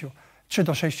 3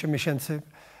 do 6 miesięcy.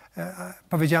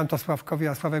 Powiedziałem to Sławkowi,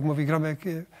 a Sławek mówi: Gromek,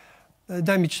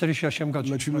 daj mi 48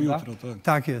 godzin. Lecimy jutro, tak.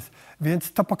 Tak jest.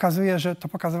 Więc to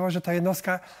pokazywało, że ta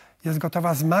jednostka jest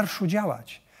gotowa z marszu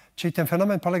działać. Czyli ten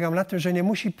fenomen polegał na tym, że nie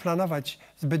musi planować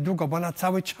zbyt długo, bo ona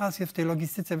cały czas jest w tej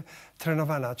logistyce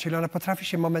trenowana. Czyli ona potrafi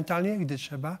się momentalnie, gdy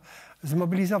trzeba,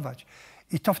 zmobilizować.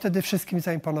 I to wtedy wszystkim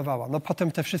zaimponowało. No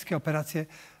potem te wszystkie operacje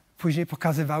później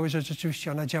pokazywały, że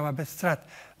rzeczywiście ona działa bez strat.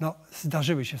 No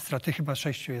zdarzyły się straty, chyba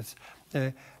 6 jest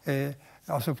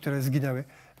osób, które zginęły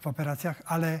w operacjach,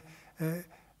 ale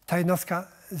ta jednostka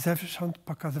zewsząd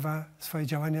pokazywała swoje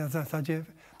działania na zasadzie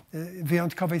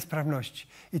wyjątkowej sprawności.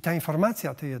 I ta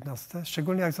informacja o tej jednostce,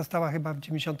 szczególnie jak została chyba w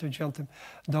 1999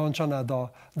 dołączona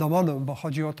do MON-u, bo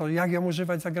chodziło o to, jak ją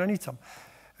używać za granicą.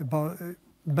 Bo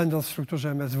będąc w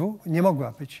strukturze MSW, nie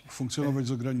mogła być... Funkcjonować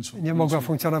za granicą. Nie mogła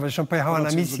funkcjonować. Zresztą pojechała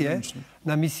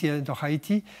na misję do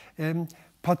Haiti.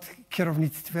 pod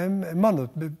kierownictwem MON-u.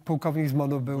 Pułkownik z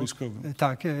MON-u był, wojskowy.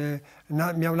 tak,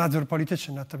 miał nadzór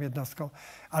polityczny nad tą jednostką.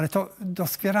 Ale to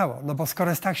doskwierało, no bo skoro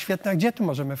jest tak świetna, gdzie tu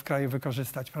możemy w kraju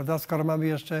wykorzystać, prawda? Skoro mamy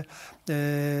jeszcze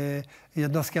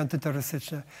jednostki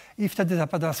antyterrorystyczne. I wtedy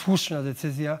zapadła słuszna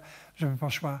decyzja, żeby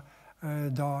poszła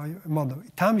do MON-u.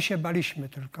 I tam się baliśmy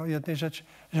tylko jednej rzeczy,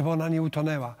 żeby ona nie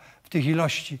utonęła w tych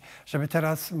ilości, żeby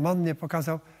teraz MON nie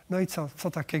pokazał, no i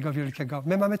co takiego wielkiego.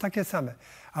 My mamy takie same,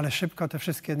 ale szybko te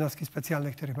wszystkie jednostki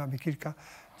specjalne, których mamy kilka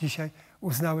dzisiaj,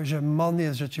 uznały, że MON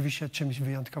jest rzeczywiście czymś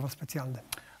wyjątkowo specjalnym.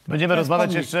 Będziemy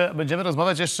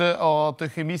rozmawiać jeszcze o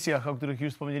tych misjach, o których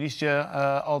już wspomnieliście,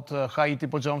 od Haiti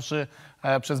począwszy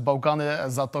przez Bałkany,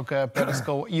 Zatokę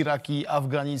Perską, Irak i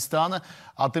Afganistan.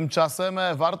 A tymczasem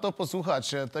warto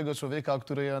posłuchać tego człowieka, o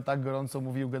którym tak gorąco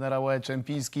mówił generał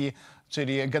Czempiński,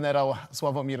 czyli generał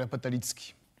Sławomir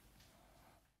Petelicki.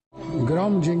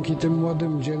 GROM dzięki tym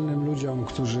młodym, dzielnym ludziom,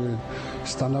 którzy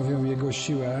stanowią jego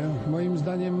siłę, moim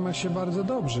zdaniem ma się bardzo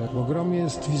dobrze, bo GROM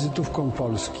jest wizytówką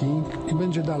Polski i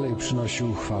będzie dalej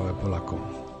przynosił chwałę Polakom.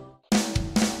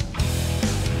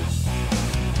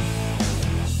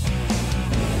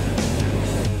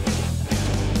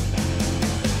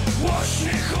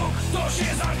 Głośny huk, to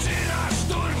się zaczyna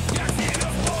szturm, jak z niego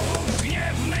z bogów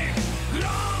gniewnych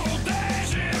GROM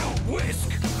uderzył. Błysk,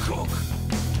 huk,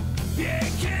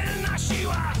 piekielna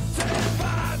siła, cel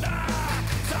pada,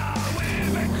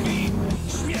 cały we krwi,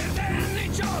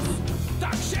 śmiertelny cios,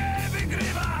 tak się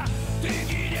wygrywa, ty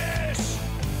giniesz,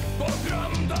 bo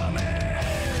GROM do my.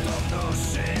 Kto w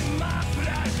duszy ma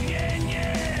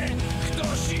pragnienie, kto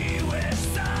siłę w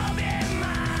sobie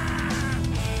ma,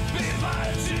 by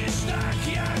walczyć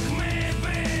tak jak my,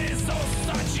 by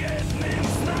zostać jednym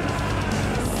z nas.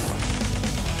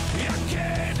 Jak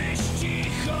kiedyś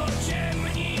cicho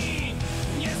ciemni,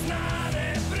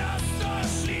 nieznane prosto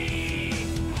szli,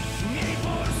 miej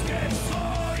Polskę w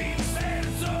swoim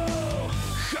sercu,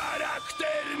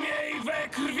 charakter miej we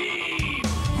krwi.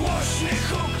 Głośny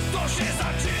huk, to się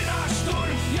zaczyna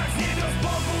szturm, jak z niebios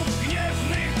bogów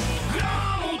gniewnych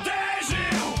GROM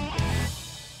uderzył.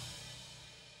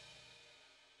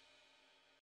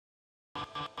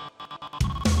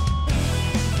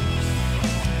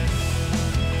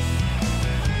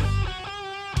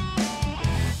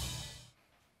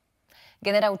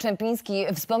 Generał Czempiński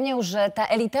wspomniał, że ta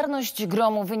elitarność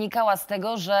GROM-u wynikała z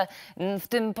tego, że w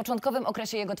tym początkowym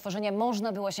okresie jego tworzenia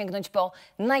można było sięgnąć po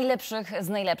najlepszych z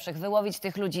najlepszych, wyłowić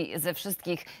tych ludzi ze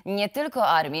wszystkich, nie tylko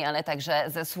armii, ale także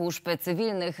ze służb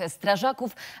cywilnych,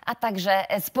 strażaków, a także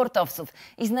sportowców.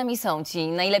 I z nami są ci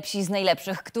najlepsi z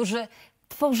najlepszych, którzy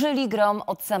tworzyli GROM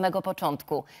od samego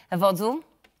początku. Wodzu?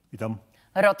 Witam.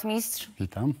 Rotmistrz?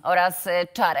 Witam. Oraz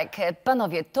Czarek.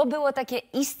 Panowie, to było takie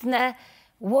istne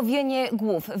łowienie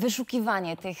głów,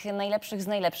 wyszukiwanie tych najlepszych z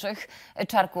najlepszych.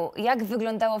 Czarku, jak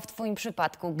wyglądało w twoim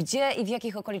przypadku? Gdzie i w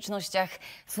jakich okolicznościach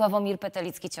Sławomir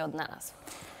Petelicki cię odnalazł?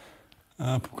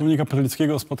 Pułkownika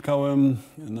Petelickiego spotkałem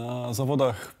na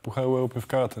zawodach Pucharu Europy w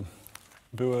karate.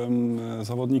 Byłem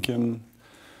zawodnikiem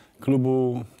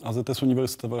klubu AZS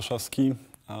Uniwersytet Warszawski,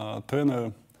 a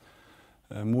trener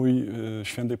mój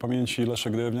świętej pamięci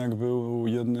Leszek Drewniak był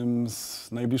jednym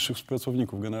z najbliższych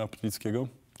współpracowników generała Petelickiego.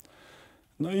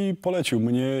 No i polecił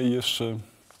mnie i jeszcze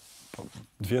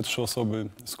 2-3 osoby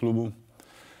z klubu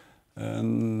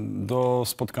do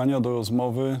spotkania, do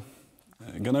rozmowy.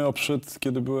 Generał przyszedł,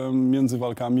 kiedy byłem między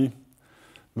walkami.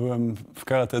 Byłem w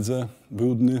karatedze,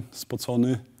 brudny,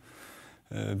 spocony.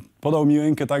 Podał mi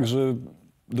rękę tak, że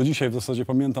do dzisiaj w zasadzie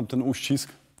pamiętam ten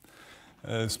uścisk.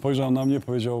 Spojrzał na mnie,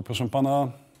 powiedział: proszę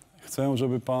pana, chcę,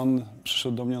 żeby pan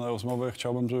przyszedł do mnie na rozmowę.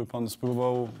 Chciałbym, żeby pan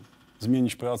spróbował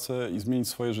zmienić pracę i zmienić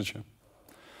swoje życie.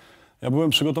 Ja byłem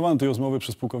przygotowany do tej rozmowy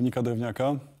przez pułkownika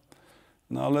Drewniaka,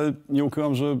 no ale nie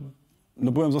ukrywam, że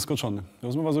byłem zaskoczony.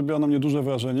 Rozmowa zrobiła na mnie duże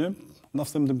wrażenie. W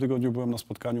następnym tygodniu byłem na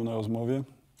spotkaniu, na rozmowie.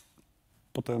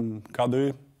 Potem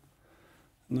kadry,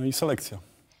 no i selekcja.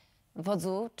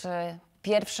 Wodzu, czy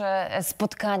pierwsze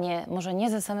spotkanie, może nie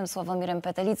ze samym Sławomirem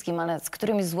Petelickim, ale z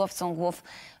którymś z łowcą głów,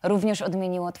 również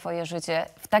odmieniło twoje życie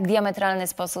w tak diametralny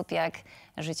sposób jak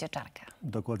życie Czarka?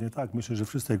 Dokładnie tak. Myślę, że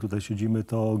wszyscy, jak tutaj siedzimy,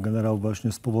 to generał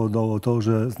właśnie spowodował to,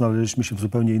 że znaleźliśmy się w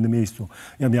zupełnie innym miejscu.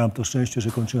 Ja miałem to szczęście,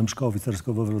 że kończyłem szkołę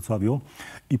oficerską we Wrocławiu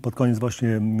i pod koniec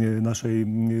właśnie naszej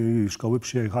szkoły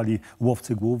przyjechali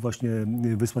łowcy głów, właśnie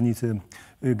wysłannicy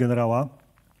generała,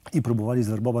 i próbowali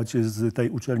zwerbować z tej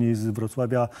uczelni z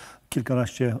Wrocławia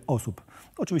kilkanaście osób.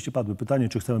 Oczywiście padły pytanie,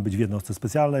 czy chcemy być w jednostce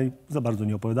specjalnej. Za bardzo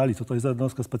nie opowiadali, co to jest za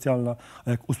jednostka specjalna.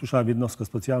 A jak usłyszałem jednostka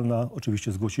specjalna,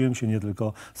 oczywiście zgłosiłem się, nie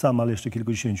tylko sam, ale jeszcze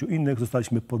kilkudziesięciu innych.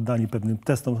 Zostaliśmy poddani pewnym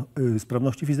testom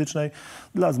sprawności fizycznej.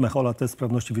 Dla Zmechola test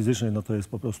sprawności fizycznej no to jest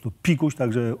po prostu pikuś,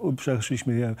 także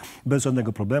przeszliśmy je bez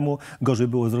żadnego problemu. Gorzej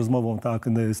było z rozmową tak,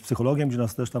 z psychologiem, gdzie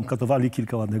nas też tam katowali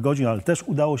kilka ładnych godzin, ale też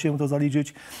udało się to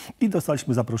zaliczyć i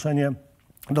dostaliśmy zaproszenie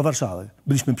do Warszawy.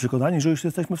 Byliśmy przekonani, że już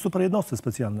jesteśmy w super jednostce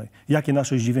specjalnej. Jakie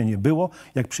nasze zdziwienie było,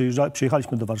 jak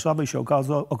przyjechaliśmy do Warszawy i się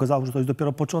okazało, że to jest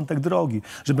dopiero początek drogi,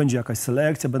 że będzie jakaś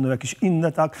selekcja, będą jakieś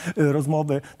inne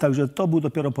rozmowy, także to był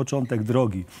dopiero początek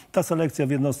drogi. Ta selekcja w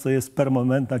jednostce jest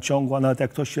permanentna, ciągła, nawet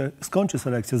jak ktoś się skończy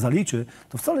selekcję, zaliczy,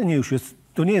 to wcale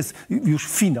to nie jest już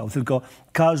finał, tylko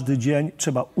każdy dzień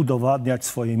trzeba udowadniać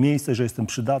swoje miejsce, że jestem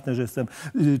przydatny, że jestem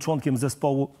członkiem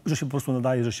zespołu, że się po prostu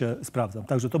nadaje, że się sprawdzam.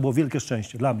 Także to było wielkie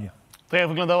szczęście dla mnie. To jak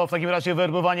wyglądało w takim razie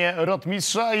werbowanie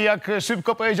rotmistrza i jak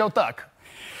szybko powiedział tak?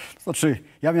 Znaczy,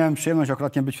 ja miałem przyjemność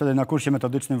akurat być wtedy na kursie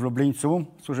metodycznym w Lublińcu.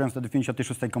 Służyłem wtedy w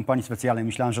 56. Kompanii Specjalnej.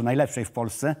 Myślałem, że najlepszej w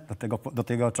Polsce do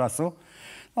tego czasu.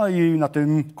 No i na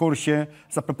tym kursie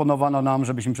zaproponowano nam,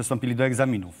 żebyśmy przystąpili do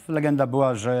egzaminów. Legenda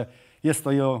była, że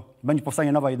będzie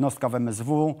powstanie nowa jednostka w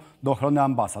MSW do ochrony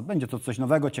ambasad. Będzie to coś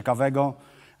nowego, ciekawego.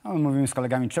 A my mówimy z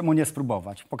kolegami, czemu nie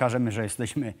spróbować? Pokażemy, że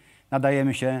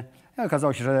nadajemy się. I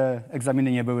okazało się, że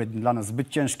egzaminy nie były dla nas zbyt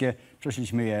ciężkie.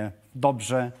 Przeszliśmy je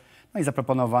dobrze. No i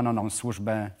zaproponowano nam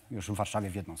służbę już w Warszawie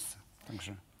w jednostce.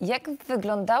 Także... Jak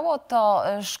wyglądało to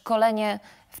szkolenie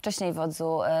wcześniej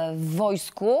wodzu w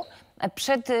wojsku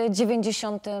przed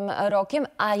 90 rokiem,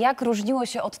 a jak różniło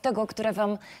się od tego, które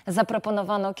wam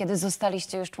zaproponowano, kiedy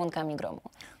zostaliście już członkami gromu?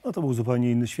 No to był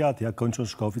zupełnie inny świat. Jak kończąc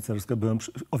szkołę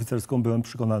oficerską byłem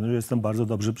przekonany, że jestem bardzo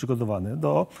dobrze przygotowany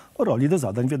do roli, do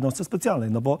zadań w jednostce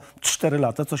specjalnej. No bo 4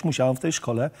 lata coś musiałem w tej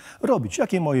szkole robić.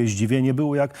 Jakie moje zdziwienie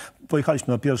było, jak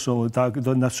pojechaliśmy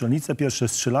na strzelnicę, pierwsze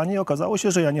strzelanie i okazało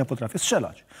się, że ja nie potrafię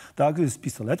strzelać. Tak, z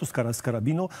pistoletu, z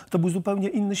karabinu. To był zupełnie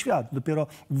inny świat. Dopiero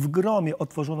w gromie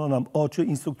otworzono nam oczy.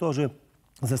 Instruktorzy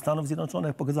ze Stanów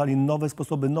Zjednoczonych pokazali nowe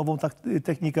sposoby, nową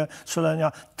technikę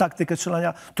strzelania, taktykę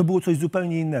strzelania. To było coś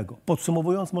zupełnie innego.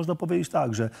 Podsumowując, można powiedzieć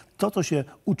tak, że to, co się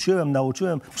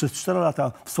nauczyłem przez 4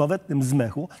 lata w sławetnym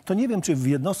Zmechu, to nie wiem, czy w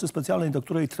jednostce specjalnej, do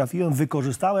której trafiłem,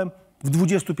 wykorzystałem w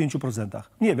 25%.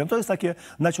 Nie wiem, to jest takie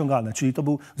naciągane, czyli to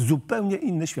był zupełnie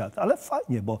inny świat, ale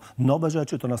fajnie, bo nowe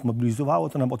rzeczy, to nas mobilizowało,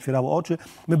 to nam otwierało oczy.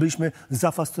 My byliśmy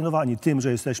zafascynowani tym,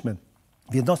 że jesteśmy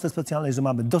w jednostce specjalnej, że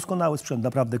mamy doskonały sprzęt,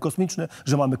 naprawdę kosmiczny,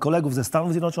 że mamy kolegów ze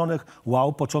Stanów Zjednoczonych.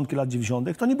 Wow, początki lat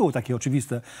 90. To nie było takie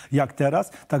oczywiste jak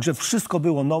teraz. Także wszystko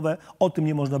było nowe, o tym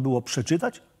nie można było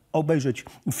przeczytać, obejrzeć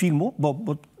filmu, bo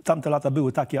tamte lata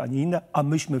były takie, a nie inne, a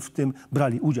myśmy w tym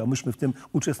brali udział, myśmy w tym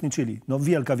uczestniczyli. No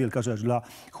wielka, wielka rzecz dla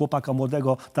chłopaka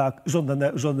młodego, tak,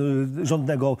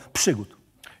 żądnego przygód.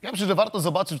 Ja myślę, że warto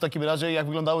zobaczyć w takim razie, jak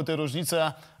wyglądały te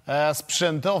różnice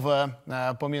sprzętowe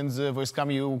pomiędzy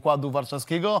wojskami Układu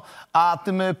Warszawskiego, a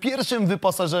tym pierwszym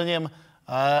wyposażeniem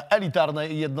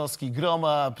elitarnej jednostki GROM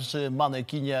przy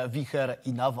manekinie Wicher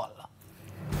i Nawal.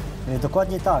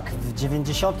 Dokładnie tak. W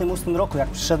 98 roku, jak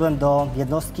przyszedłem do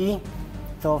jednostki,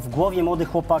 to w głowie młody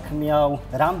chłopak miał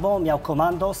Rambo, miał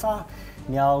Komandosa,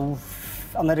 miał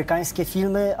amerykańskie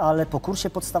filmy, ale po kursie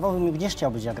podstawowym już nie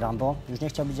chciał być jak Rambo, już nie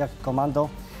chciał być jak Komando,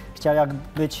 chciał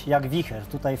być jak Wicher.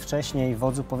 Tutaj wcześniej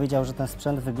wodzu powiedział, że ten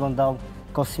sprzęt wyglądał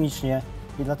kosmicznie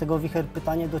i dlatego Wicher,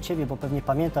 pytanie do ciebie, bo pewnie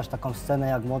pamiętasz taką scenę,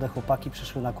 jak młode chłopaki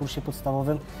przyszły na kursie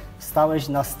podstawowym, stałeś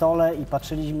na stole i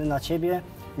patrzyliśmy na ciebie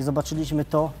i zobaczyliśmy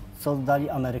to, co dali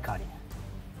Amerykanie.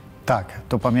 Tak,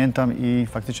 to pamiętam i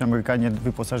faktycznie Amerykanie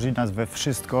wyposażyli nas we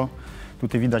wszystko.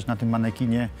 Tutaj widać na tym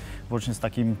manekinie, włącznie z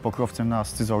takim pokrowcem na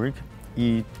scyzoryk.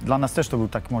 I dla nas też to był,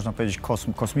 tak można powiedzieć,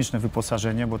 kosmiczne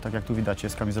wyposażenie, bo tak jak tu widać,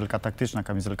 jest kamizelka taktyczna,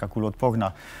 kamizelka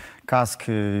kuloodporna, kask,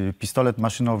 pistolet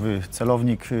maszynowy,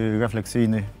 celownik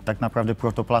refleksyjny, tak naprawdę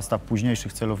protoplasta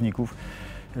późniejszych celowników,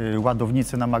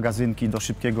 ładownice na magazynki do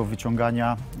szybkiego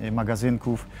wyciągania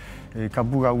magazynków,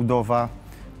 kabura udowa.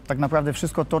 Tak naprawdę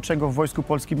wszystko to, czego w Wojsku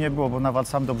Polskim nie było, bo nawet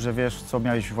sam dobrze wiesz, co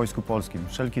miałeś w Wojsku Polskim.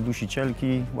 Wszelkie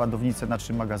dusicielki, ładownice na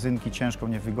 3 magazynki, ciężką,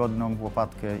 niewygodną,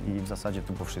 łopatkę i w zasadzie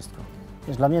to było wszystko.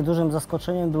 Wiesz, dla mnie dużym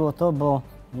zaskoczeniem było to, bo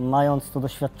mając to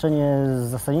doświadczenie z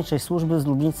zasadniczej służby z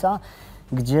Lublińca,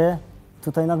 gdzie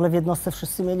tutaj nagle w jednostce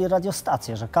wszyscy mieli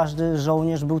radiostację, że każdy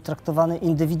żołnierz był traktowany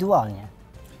indywidualnie.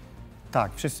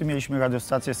 Tak, wszyscy mieliśmy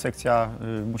radiostację, sekcja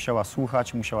musiała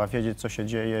słuchać, musiała wiedzieć, co się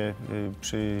dzieje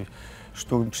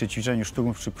przy ćwiczeniu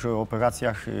szturmów, czy przy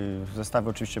operacjach. Zestawy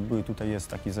oczywiście były, tutaj jest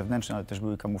taki zewnętrzny, ale też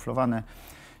były kamuflowane.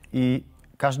 I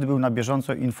każdy był na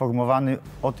bieżąco informowany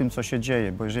o tym, co się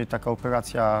dzieje, bo jeżeli taka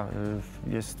operacja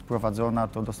jest prowadzona,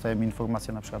 to dostajemy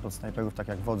informacje na przykład od snajperów, tak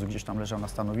jak wodzu gdzieś tam leżał na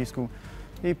stanowisku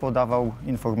i podawał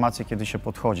informacje, kiedy się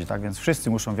podchodzi, tak? Więc wszyscy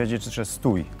muszą wiedzieć, że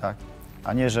stój, tak?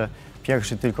 A nie, że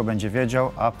pierwszy tylko będzie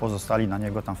wiedział, a pozostali na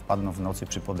niego tam wpadną w nocy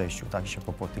przy podejściu, tak? I się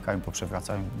popotykają,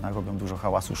 poprzewracają, narobią dużo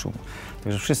hałasu, szumu.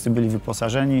 Także wszyscy byli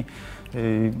wyposażeni,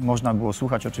 można było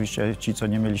słuchać, oczywiście ci, co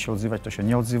nie mieli się odzywać, to się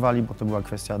nie odzywali, bo to była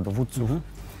kwestia dowódców.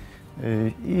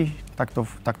 I tak to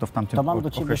w tamtym To mam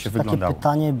do Ciebie okresie takie wyglądało.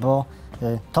 pytanie, bo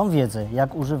tą wiedzę,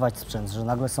 jak używać sprzęt, że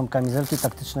nagle są kamizelki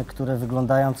taktyczne, które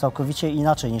wyglądają całkowicie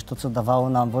inaczej niż to, co dawało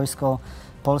nam Wojsko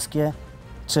Polskie.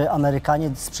 Czy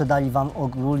Amerykanie sprzedali Wam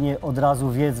ogólnie od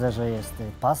razu wiedzę, że jest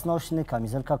pas nośny,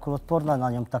 kamizelka kuloodporna,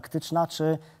 na nią taktyczna,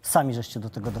 czy sami żeście do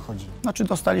tego dochodzili? Znaczy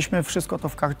dostaliśmy wszystko to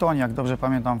w kartonie, jak dobrze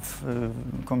pamiętam,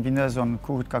 kombinezon,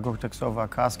 kurtka gorteksowa,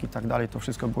 kask i tak dalej, to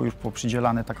wszystko było już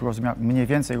poprzydzielane tak mniej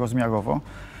więcej rozmiarowo.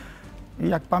 I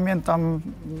jak pamiętam,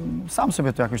 sam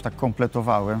sobie to jakoś tak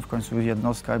kompletowałem, w końcu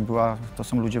jednostka była, to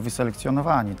są ludzie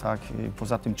wyselekcjonowani, tak?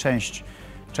 Poza tym część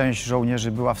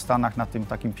żołnierzy była w Stanach na tym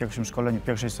takim pierwszym szkoleniu,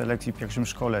 pierwszej selekcji, pierwszym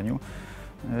szkoleniu.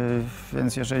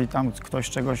 Więc jeżeli tam ktoś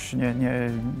czegoś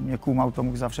nie kumał, to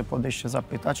mógł zawsze podejść się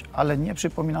zapytać, ale nie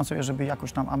przypominam sobie, żeby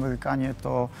jakoś tam Amerykanie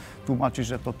to tłumaczyć,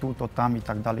 że to tu, to tam i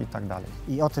tak dalej, i tak dalej.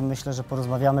 I o tym myślę, że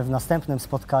porozmawiamy w następnym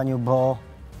spotkaniu, bo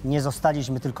nie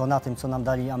zostaliśmy tylko na tym, co nam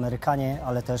dali Amerykanie,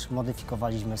 ale też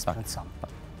modyfikowaliśmy sprzęt sam. Tak,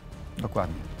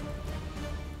 dokładnie.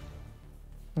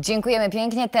 Dziękujemy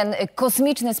pięknie. Ten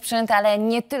kosmiczny sprzęt, ale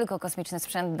nie tylko kosmiczny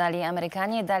sprzęt dali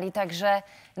Amerykanie, dali także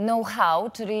know-how,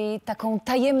 czyli taką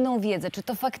tajemną wiedzę. Czy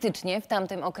to faktycznie w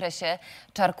tamtym okresie,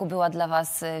 Czarku, była dla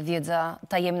Was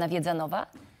tajemna wiedza nowa?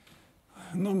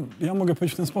 No, ja mogę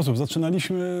powiedzieć w ten sposób.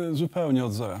 Zaczynaliśmy zupełnie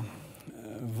od zera.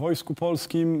 W Wojsku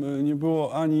Polskim nie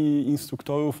było ani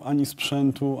instruktorów, ani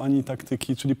sprzętu, ani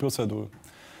taktyki, czyli procedur.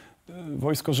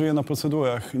 Wojsko żyje na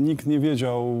procedurach. Nikt nie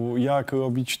wiedział, jak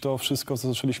robić to wszystko, co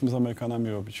zaczęliśmy z Amerykanami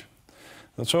robić.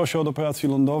 Zaczęło się od operacji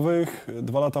lądowych,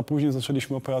 2 lata później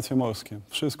zaczęliśmy operacje morskie.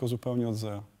 Wszystko zupełnie od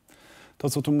zera. To,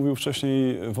 co tu mówił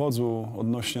wcześniej wodzu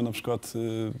odnośnie na przykład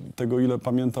tego, ile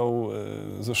pamiętał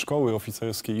ze szkoły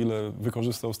oficerskiej, ile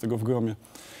wykorzystał z tego w gromie.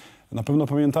 Na pewno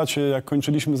pamiętacie, jak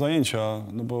kończyliśmy zajęcia,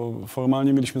 no bo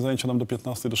formalnie mieliśmy zajęcia nam do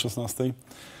 15, do 16.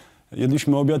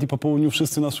 Jedliśmy obiad i po południu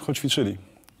wszyscy na sucho ćwiczyli.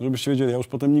 Żebyście wiedzieli, ja już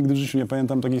potem nigdy w życiu nie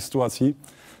pamiętam takiej sytuacji,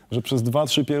 że przez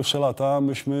 2-3 pierwsze lata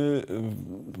myśmy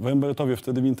w Rembertowie,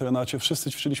 wtedy w internacie,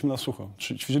 wszyscy ćwiczyliśmy na sucho.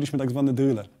 Ćwiczyliśmy tak zwane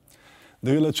dryle.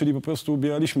 Dryle, czyli po prostu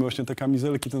ubieraliśmy właśnie te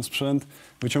kamizelki, ten sprzęt,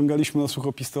 wyciągaliśmy na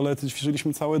sucho pistolety,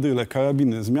 ćwiczyliśmy całe dryle,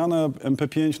 karabiny, zmiana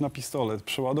MP5 na pistolet,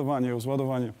 przeładowanie,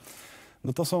 rozładowanie.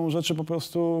 No to są rzeczy po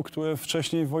prostu, które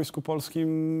wcześniej w Wojsku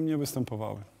Polskim nie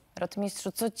występowały.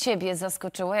 Rotmistrzu, co Ciebie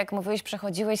zaskoczyło, jak mówiłeś,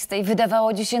 przechodziłeś z tej,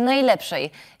 wydawało Ci się,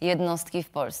 najlepszej jednostki w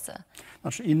Polsce?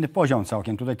 Znaczy inny poziom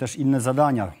całkiem, tutaj też inne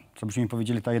zadania. Co byśmy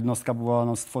powiedzieli, ta jednostka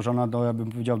była stworzona do, ja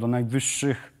bym powiedział, do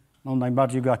najwyższych,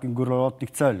 najbardziej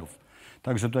górnolotnych celów.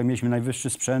 Także tutaj mieliśmy najwyższy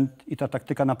sprzęt i ta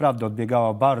taktyka naprawdę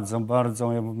odbiegała bardzo,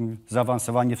 bardzo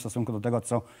zaawansowanie w stosunku do tego,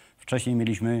 co wcześniej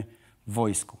mieliśmy w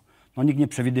wojsku. No, nikt nie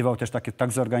przewidywał też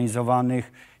tak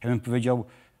zorganizowanych, ja bym powiedział,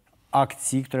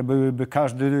 akcji, które byłyby,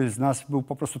 każdy z nas był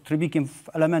po prostu trybikiem,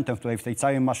 elementem tutaj w tej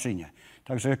całej maszynie.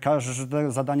 Także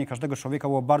każde zadanie każdego człowieka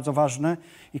było bardzo ważne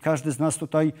i każdy z nas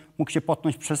tutaj mógł się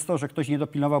potknąć przez to, że ktoś nie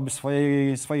dopilnowałby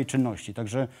swojej czynności.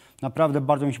 Także naprawdę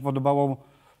bardzo mi się podobało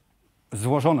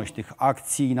złożoność tych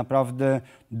akcji i naprawdę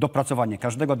dopracowanie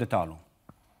każdego detalu.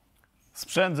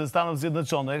 Sprzęt ze Stanów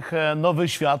Zjednoczonych, nowy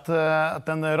świat,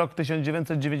 ten rok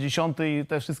 1990 i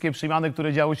te wszystkie przemiany,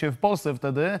 które działy się w Polsce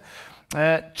wtedy.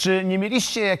 Czy nie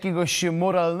mieliście jakiegoś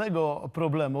moralnego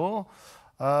problemu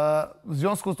w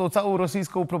związku z tą całą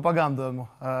rosyjską propagandą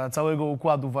całego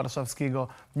Układu Warszawskiego?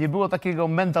 Nie było takiego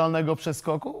mentalnego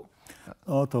przeskoku?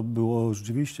 O, to było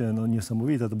rzeczywiście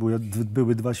niesamowite. To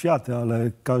były 2 światy,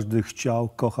 ale każdy chciał,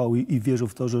 kochał i wierzył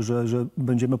w to, że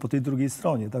będziemy po tej drugiej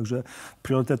stronie. Także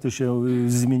priorytety się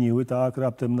zmieniły, tak?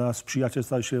 Raptem nasz przyjaciel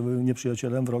stał się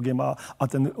nieprzyjacielem, wrogiem, a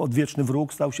ten odwieczny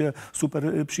wróg stał się super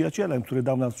przyjacielem, który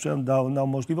dał nam sprzęt, dał nam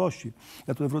możliwości.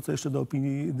 Ja tutaj wrócę jeszcze do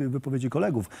opinii, wypowiedzi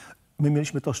kolegów. My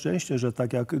mieliśmy to szczęście, że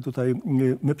tak jak tutaj,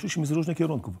 my przyszliśmy z różnych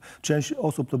kierunków. Część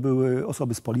osób to były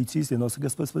osoby z policji, z jednostek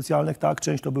specjalnych, tak,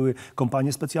 część to były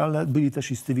kompanie specjalne, byli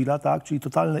też i z cywila, tak, czyli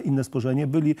totalne inne spojrzenie,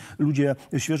 byli ludzie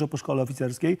świeżo po szkole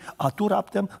oficerskiej, a tu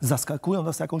raptem zaskakują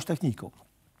nas jakąś techniką.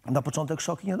 Na początek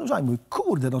szok i niedowierzanie. Mówię,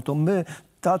 kurde, no to my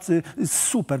tacy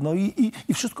super, no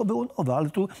i wszystko było nowe, ale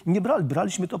tu nie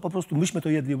braliśmy to po prostu, myśmy to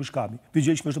jedli łyżkami.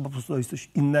 Wiedzieliśmy, że po prostu to jest coś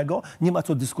innego, nie ma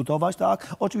co dyskutować,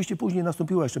 tak? Oczywiście później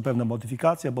nastąpiła jeszcze pewna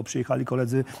modyfikacja, bo przyjechali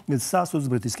koledzy z SAS-u, z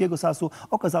brytyjskiego SAS-u,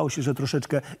 okazało się, że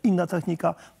troszeczkę inna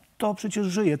technika. To przecież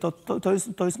żyje,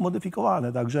 to jest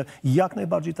modyfikowane, także jak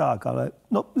najbardziej tak, ale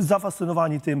no,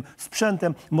 zafascynowani tym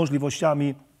sprzętem,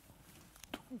 możliwościami.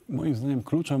 Moim zdaniem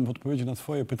kluczem w odpowiedzi na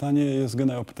twoje pytanie jest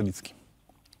generał Petelicki.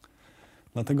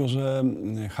 Dlatego, że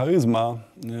charyzma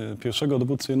pierwszego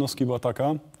dowódcy jednostki była taka,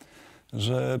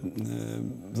 że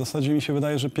w zasadzie mi się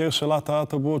wydaje, że pierwsze lata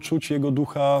to było czuć jego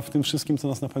ducha w tym wszystkim, co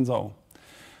nas napędzało.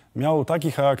 Miał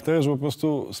taki charakter, że po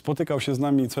prostu spotykał się z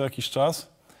nami co jakiś czas,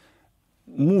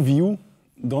 mówił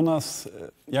do nas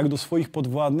jak do swoich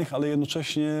podwładnych, ale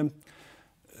jednocześnie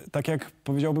tak jak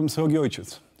powiedziałbym srogi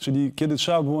ojciec. Czyli kiedy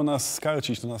trzeba było nas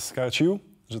skarcić, to nas skarcił,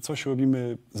 że coś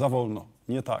robimy za wolno,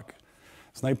 nie tak.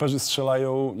 Snajperzy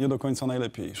strzelają nie do końca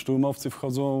najlepiej, szturmowcy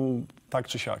wchodzą tak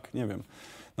czy siak, nie wiem.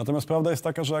 Natomiast prawda jest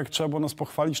taka, że jak trzeba było nas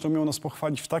pochwalić, to miał nas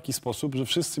pochwalić w taki sposób, że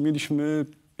wszyscy mieliśmy,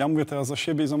 ja mówię teraz za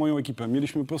siebie i za moją ekipę,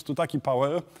 mieliśmy po prostu taki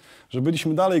power, że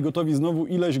byliśmy dalej gotowi znowu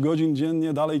ileś godzin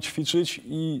dziennie dalej ćwiczyć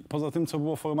i poza tym, co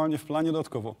było formalnie w planie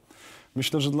dodatkowo.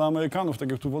 Myślę, że dla Amerykanów,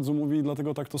 tak jak tu wodzu mówi,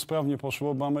 dlatego tak to sprawnie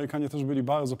poszło, bo Amerykanie też byli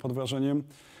bardzo pod wrażeniem,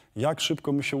 jak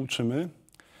szybko my się uczymy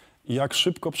i jak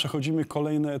szybko przechodzimy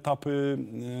kolejne etapy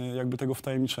jakby tego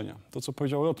wtajemniczenia. To, co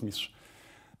powiedział rotmistrz.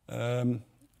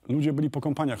 Ludzie byli po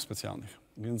kompaniach specjalnych,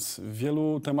 więc w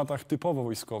wielu tematach typowo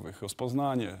wojskowych,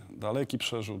 rozpoznanie, daleki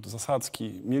przerzut,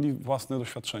 zasadzki, mieli własne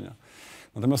doświadczenia.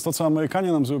 Natomiast to, co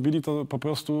Amerykanie nam zrobili, to po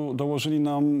prostu dołożyli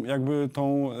nam jakby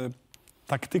tą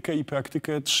taktykę i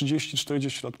praktykę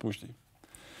 30-40 lat później.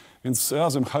 Więc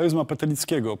razem charyzma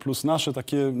Petelickiego plus nasze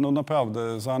takie, no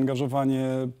naprawdę, zaangażowanie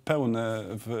pełne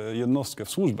w jednostkę, w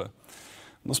służbę,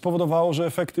 no spowodowało, że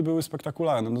efekty były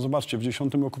spektakularne. No zobaczcie, w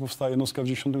 10 roku powstała jednostka, w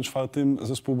 94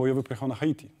 zespół bojowy pojechał na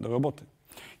Haiti do roboty.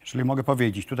 Jeżeli mogę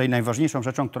powiedzieć, tutaj najważniejszą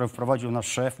rzeczą, którą wprowadził nasz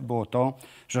szef, było to,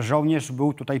 że żołnierz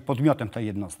był tutaj podmiotem tej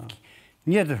jednostki.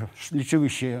 Nie liczyły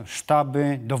się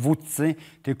sztaby, dowódcy,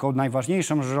 tylko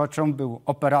najważniejszą rzeczą był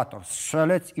operator,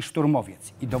 strzelec i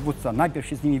szturmowiec. I dowódca najpierw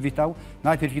się z nimi witał,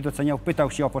 najpierw ich doceniał,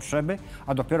 pytał się o potrzeby,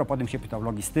 a dopiero potem się pytał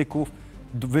logistyków,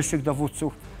 wyższych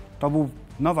dowódców. To była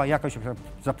nowa jakość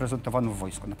zaprezentowana w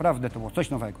wojsku. Naprawdę to było coś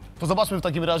nowego. To zobaczmy w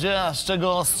takim razie, z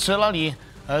czego strzelali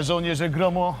żołnierze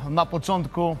GROM-u na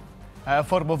początku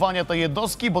formowania tej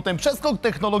jednostki, bo ten przeskok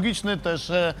technologiczny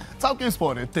też całkiem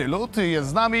spory. Tylut jest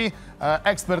z nami,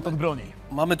 ekspert od broni.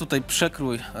 Mamy tutaj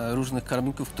przekrój różnych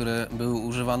karabinków, które były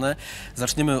używane.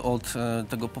 Zaczniemy od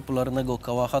tego popularnego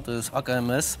kałacha, to jest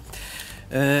AKMS.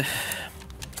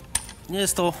 Nie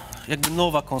jest to jakby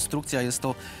nowa konstrukcja, jest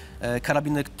to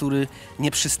karabinek, który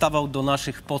nie przystawał do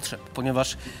naszych potrzeb,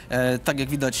 ponieważ tak jak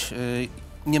widać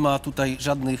nie ma tutaj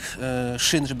żadnych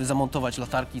szyn, żeby zamontować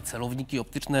latarki, celowniki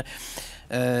optyczne.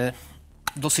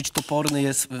 Dosyć toporny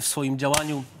jest w swoim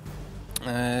działaniu.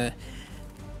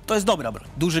 To jest dobra broń.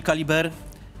 Duży kaliber,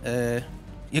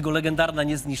 jego legendarna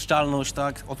niezniszczalność,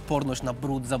 tak? Odporność na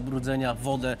brud, zabrudzenia,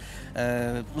 wodę,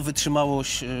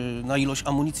 wytrzymałość na ilość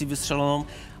amunicji wystrzeloną,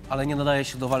 ale nie nadaje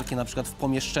się do walki na przykład w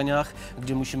pomieszczeniach,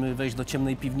 gdzie musimy wejść do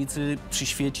ciemnej piwnicy,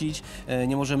 przyświecić,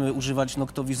 nie możemy używać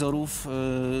noktowizorów,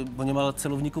 bo nie ma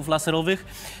celowników laserowych,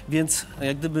 więc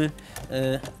jak gdyby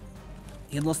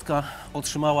jednostka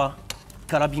otrzymała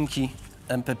karabinki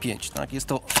MP5. Tak? Jest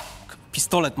to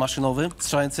pistolet maszynowy,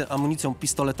 strzelający amunicją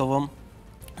pistoletową.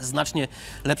 Znacznie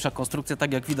lepsza konstrukcja,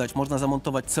 tak jak widać, można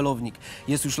zamontować celownik,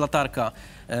 jest już latarka,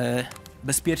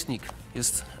 bezpiecznik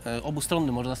jest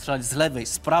obustronny, można strzelać z lewej,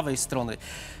 z prawej strony,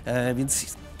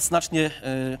 więc znacznie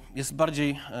jest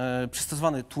bardziej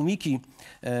przystosowane. Tłumiki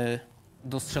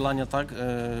do strzelania tak,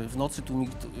 w nocy,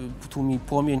 tłumi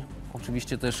płomień,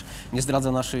 oczywiście też nie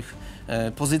zdradza naszych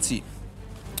pozycji.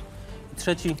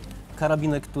 Trzeci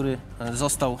karabinek, który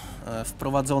został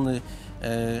wprowadzony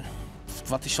w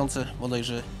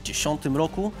 2010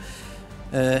 roku,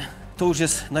 to już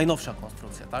jest najnowsza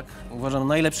konstrukcja, tak? Uważam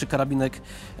najlepszy karabinek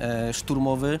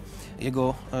szturmowy.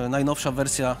 Jego najnowsza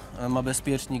wersja ma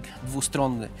bezpiecznik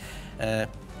dwustronny.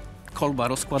 Kolba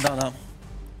rozkładana.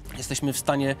 Jesteśmy w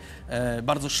stanie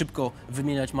bardzo szybko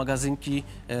wymieniać magazynki.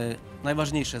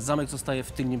 Najważniejsze, zamek zostaje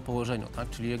w tylnym położeniu, tak?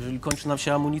 Czyli jeżeli kończy nam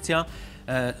się amunicja,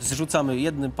 zrzucamy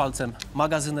jednym palcem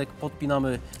magazynek,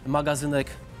 podpinamy magazynek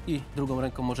i drugą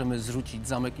ręką możemy zrzucić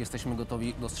zamek, jesteśmy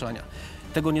gotowi do strzelania.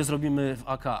 Tego nie zrobimy w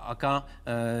AK.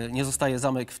 Nie zostaje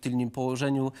zamek w tylnym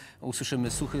położeniu,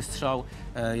 usłyszymy suchy strzał,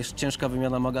 jest ciężka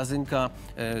wymiana magazynka,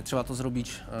 trzeba to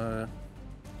zrobić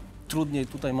trudniej.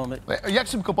 Tutaj mamy... Jak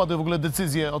szybko padły w ogóle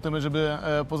decyzje o tym, żeby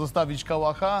pozostawić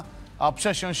kałacha, a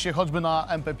przesiąść się choćby na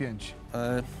MP5?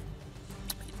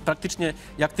 Praktycznie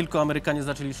jak tylko Amerykanie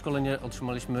zaczęli szkolenie,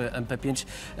 otrzymaliśmy MP5,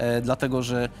 dlatego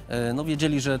że no,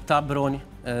 wiedzieli, że ta broń,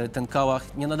 ten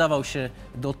kałach nie nadawał się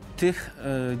do tych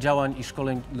działań i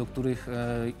szkoleń, do których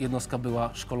jednostka była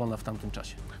szkolona w tamtym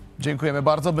czasie. Dziękujemy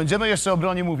bardzo. Będziemy jeszcze o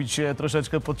broni mówić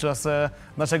troszeczkę podczas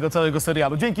naszego całego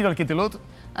serialu. Dzięki wielkie, Tylut.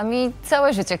 A mi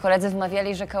całe życie koledzy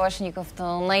wmawiali, że kałasznikow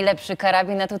to najlepszy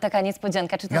karabin, a tu taka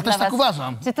niespodzianka. Czy to Ja dla też tak was,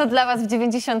 uważam. Czy to dla was w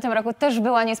 90 roku też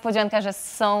była niespodzianka, że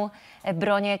są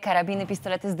bronie, karabiny,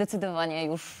 pistolety zdecydowanie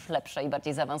już lepsze i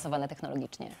bardziej zaawansowane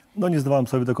technologicznie? No nie zdawałem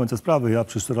sobie do końca sprawy. Ja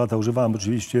przez 4 lata używałem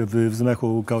oczywiście w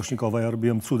zmechu kałasznikowa. Ja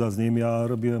robiłem cuda z nim. Ja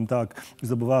robiłem tak,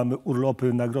 zdobywałem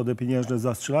urlopy, nagrody pieniężne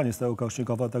za strzelanie z tego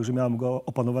kałasznikowa, także miałem go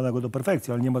opanowanego do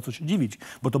perfekcji, ale nie ma co się dziwić,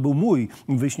 bo to był mój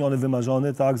wyśniony,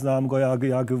 wymarzony, tak, znałem go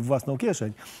jak własną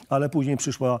kieszeń. Ale później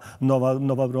przyszła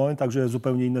nowa broń, także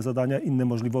zupełnie inne zadania, inne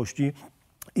możliwości.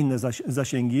 Inne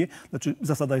zasięgi. Znaczy,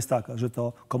 zasada jest taka, że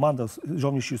to komandos,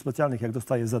 żołnierz sił specjalnych, jak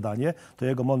dostaje zadanie, to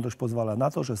jego mądrość pozwala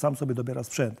na to, że sam sobie dobiera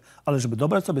sprzęt. Ale żeby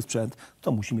dobrać sobie sprzęt,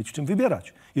 to musi mieć w czym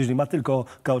wybierać. Jeżeli ma tylko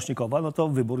kałasznikowa, no to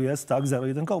wybór jest tak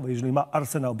zero-jedynkowy. Jeżeli ma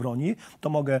arsenał broni, to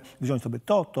mogę wziąć sobie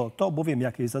to, bo wiem,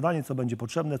 jakie jest zadanie, co będzie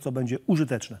potrzebne, co będzie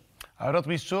użyteczne. A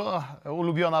rotmistrzu,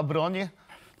 ulubiona broń?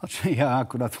 Znaczy, ja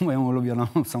akurat moją ulubioną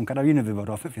są karabiny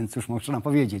wyborowe, więc już można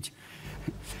powiedzieć.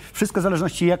 Wszystko w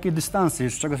zależności jakie dystanse,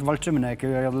 z czego walczymy, na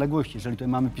jakiej odległości. Jeżeli tutaj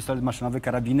mamy pistolet maszynowy,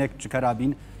 karabinek czy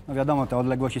karabin, no wiadomo, te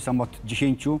odległości są od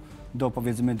 10 do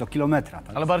powiedzmy do kilometra.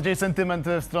 Tak? Ale bardziej sentyment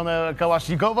w stronę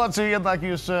kałasznikowa, czy jednak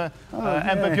już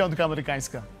MP5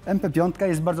 amerykańska? MP5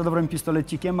 jest bardzo dobrym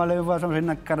pistolecikiem, ale uważam, że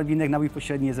jednak karabinek na bój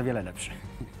pośredni jest o wiele lepszy.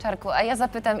 Czarku, a ja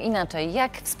zapytam inaczej.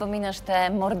 Jak wspominasz te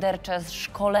mordercze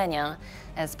szkolenia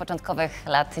z początkowych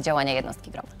lat działania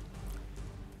jednostki GROM?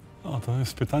 O, to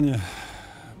jest pytanie.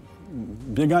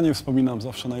 Bieganie wspominam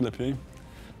zawsze najlepiej.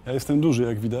 Ja jestem duży,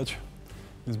 jak widać,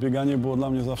 więc bieganie było dla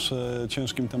mnie zawsze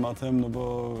ciężkim tematem, no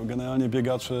bo generalnie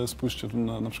biegacze, spójrzcie tu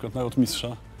na przykład na rotmistrza,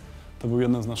 to był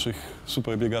jeden z naszych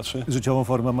super biegaczy. Życiową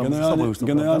formę mamy ze sobą już.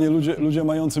 Generalnie ludzie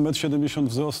mający 1,70 m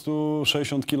wzrostu,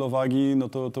 60 kg wagi, no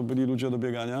to byli ludzie do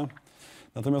biegania.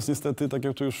 Natomiast niestety, tak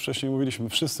jak tu już wcześniej mówiliśmy,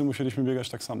 wszyscy musieliśmy biegać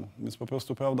tak samo. Więc po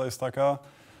prostu prawda jest taka,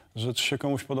 że czy się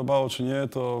komuś podobało, czy nie,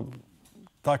 to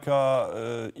taka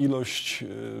ilość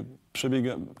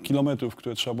kilometrów,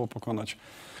 które trzeba było pokonać.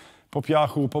 Po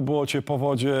piachu, po błocie, po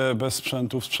wodzie, bez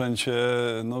sprzętu, w sprzęcie.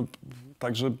 No,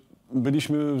 także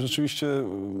byliśmy rzeczywiście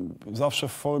zawsze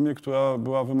w formie, która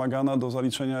była wymagana do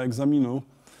zaliczenia egzaminu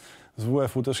z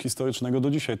WF-u też historycznego. Do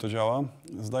dzisiaj to działa.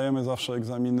 Zdajemy zawsze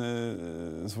egzaminy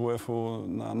z WF-u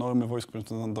na normy wojsk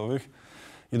protestantowych.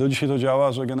 I do dzisiaj to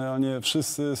działa, że generalnie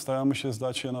wszyscy staramy się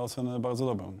zdać je na ocenę bardzo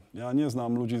dobrą. Ja nie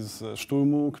znam ludzi z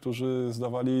szturmu, którzy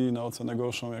zdawali na ocenę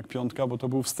gorszą jak 5, bo to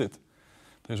był wstyd.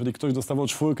 To jeżeli ktoś dostawał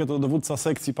 4, to dowódca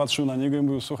sekcji patrzył na niego i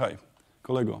mówił: słuchaj,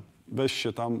 kolego, weź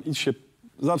się tam, idź się,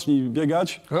 zacznij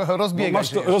biegać.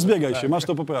 Rozbiegaj się, masz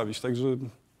to poprawić. Także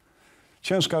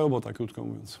ciężka robota, krótko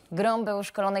mówiąc. GROM był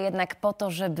szkolony jednak po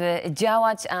to, żeby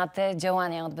działać, a te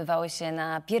działania odbywały się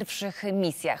na pierwszych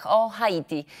misjach. O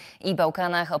Haiti i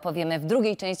Bałkanach opowiemy w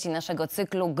drugiej części naszego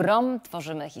cyklu GROM.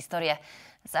 Tworzymy historię.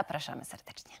 Zapraszamy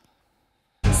serdecznie.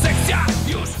 Sekcja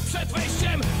już przed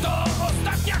wejściem, to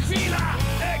ostatnia chwila.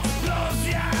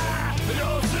 Eksplozja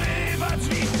rozrywa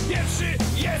drzwi. Pierwszy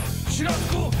jest w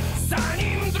środku, za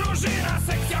nim drużyna.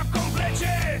 Sekcja w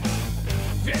komplecie.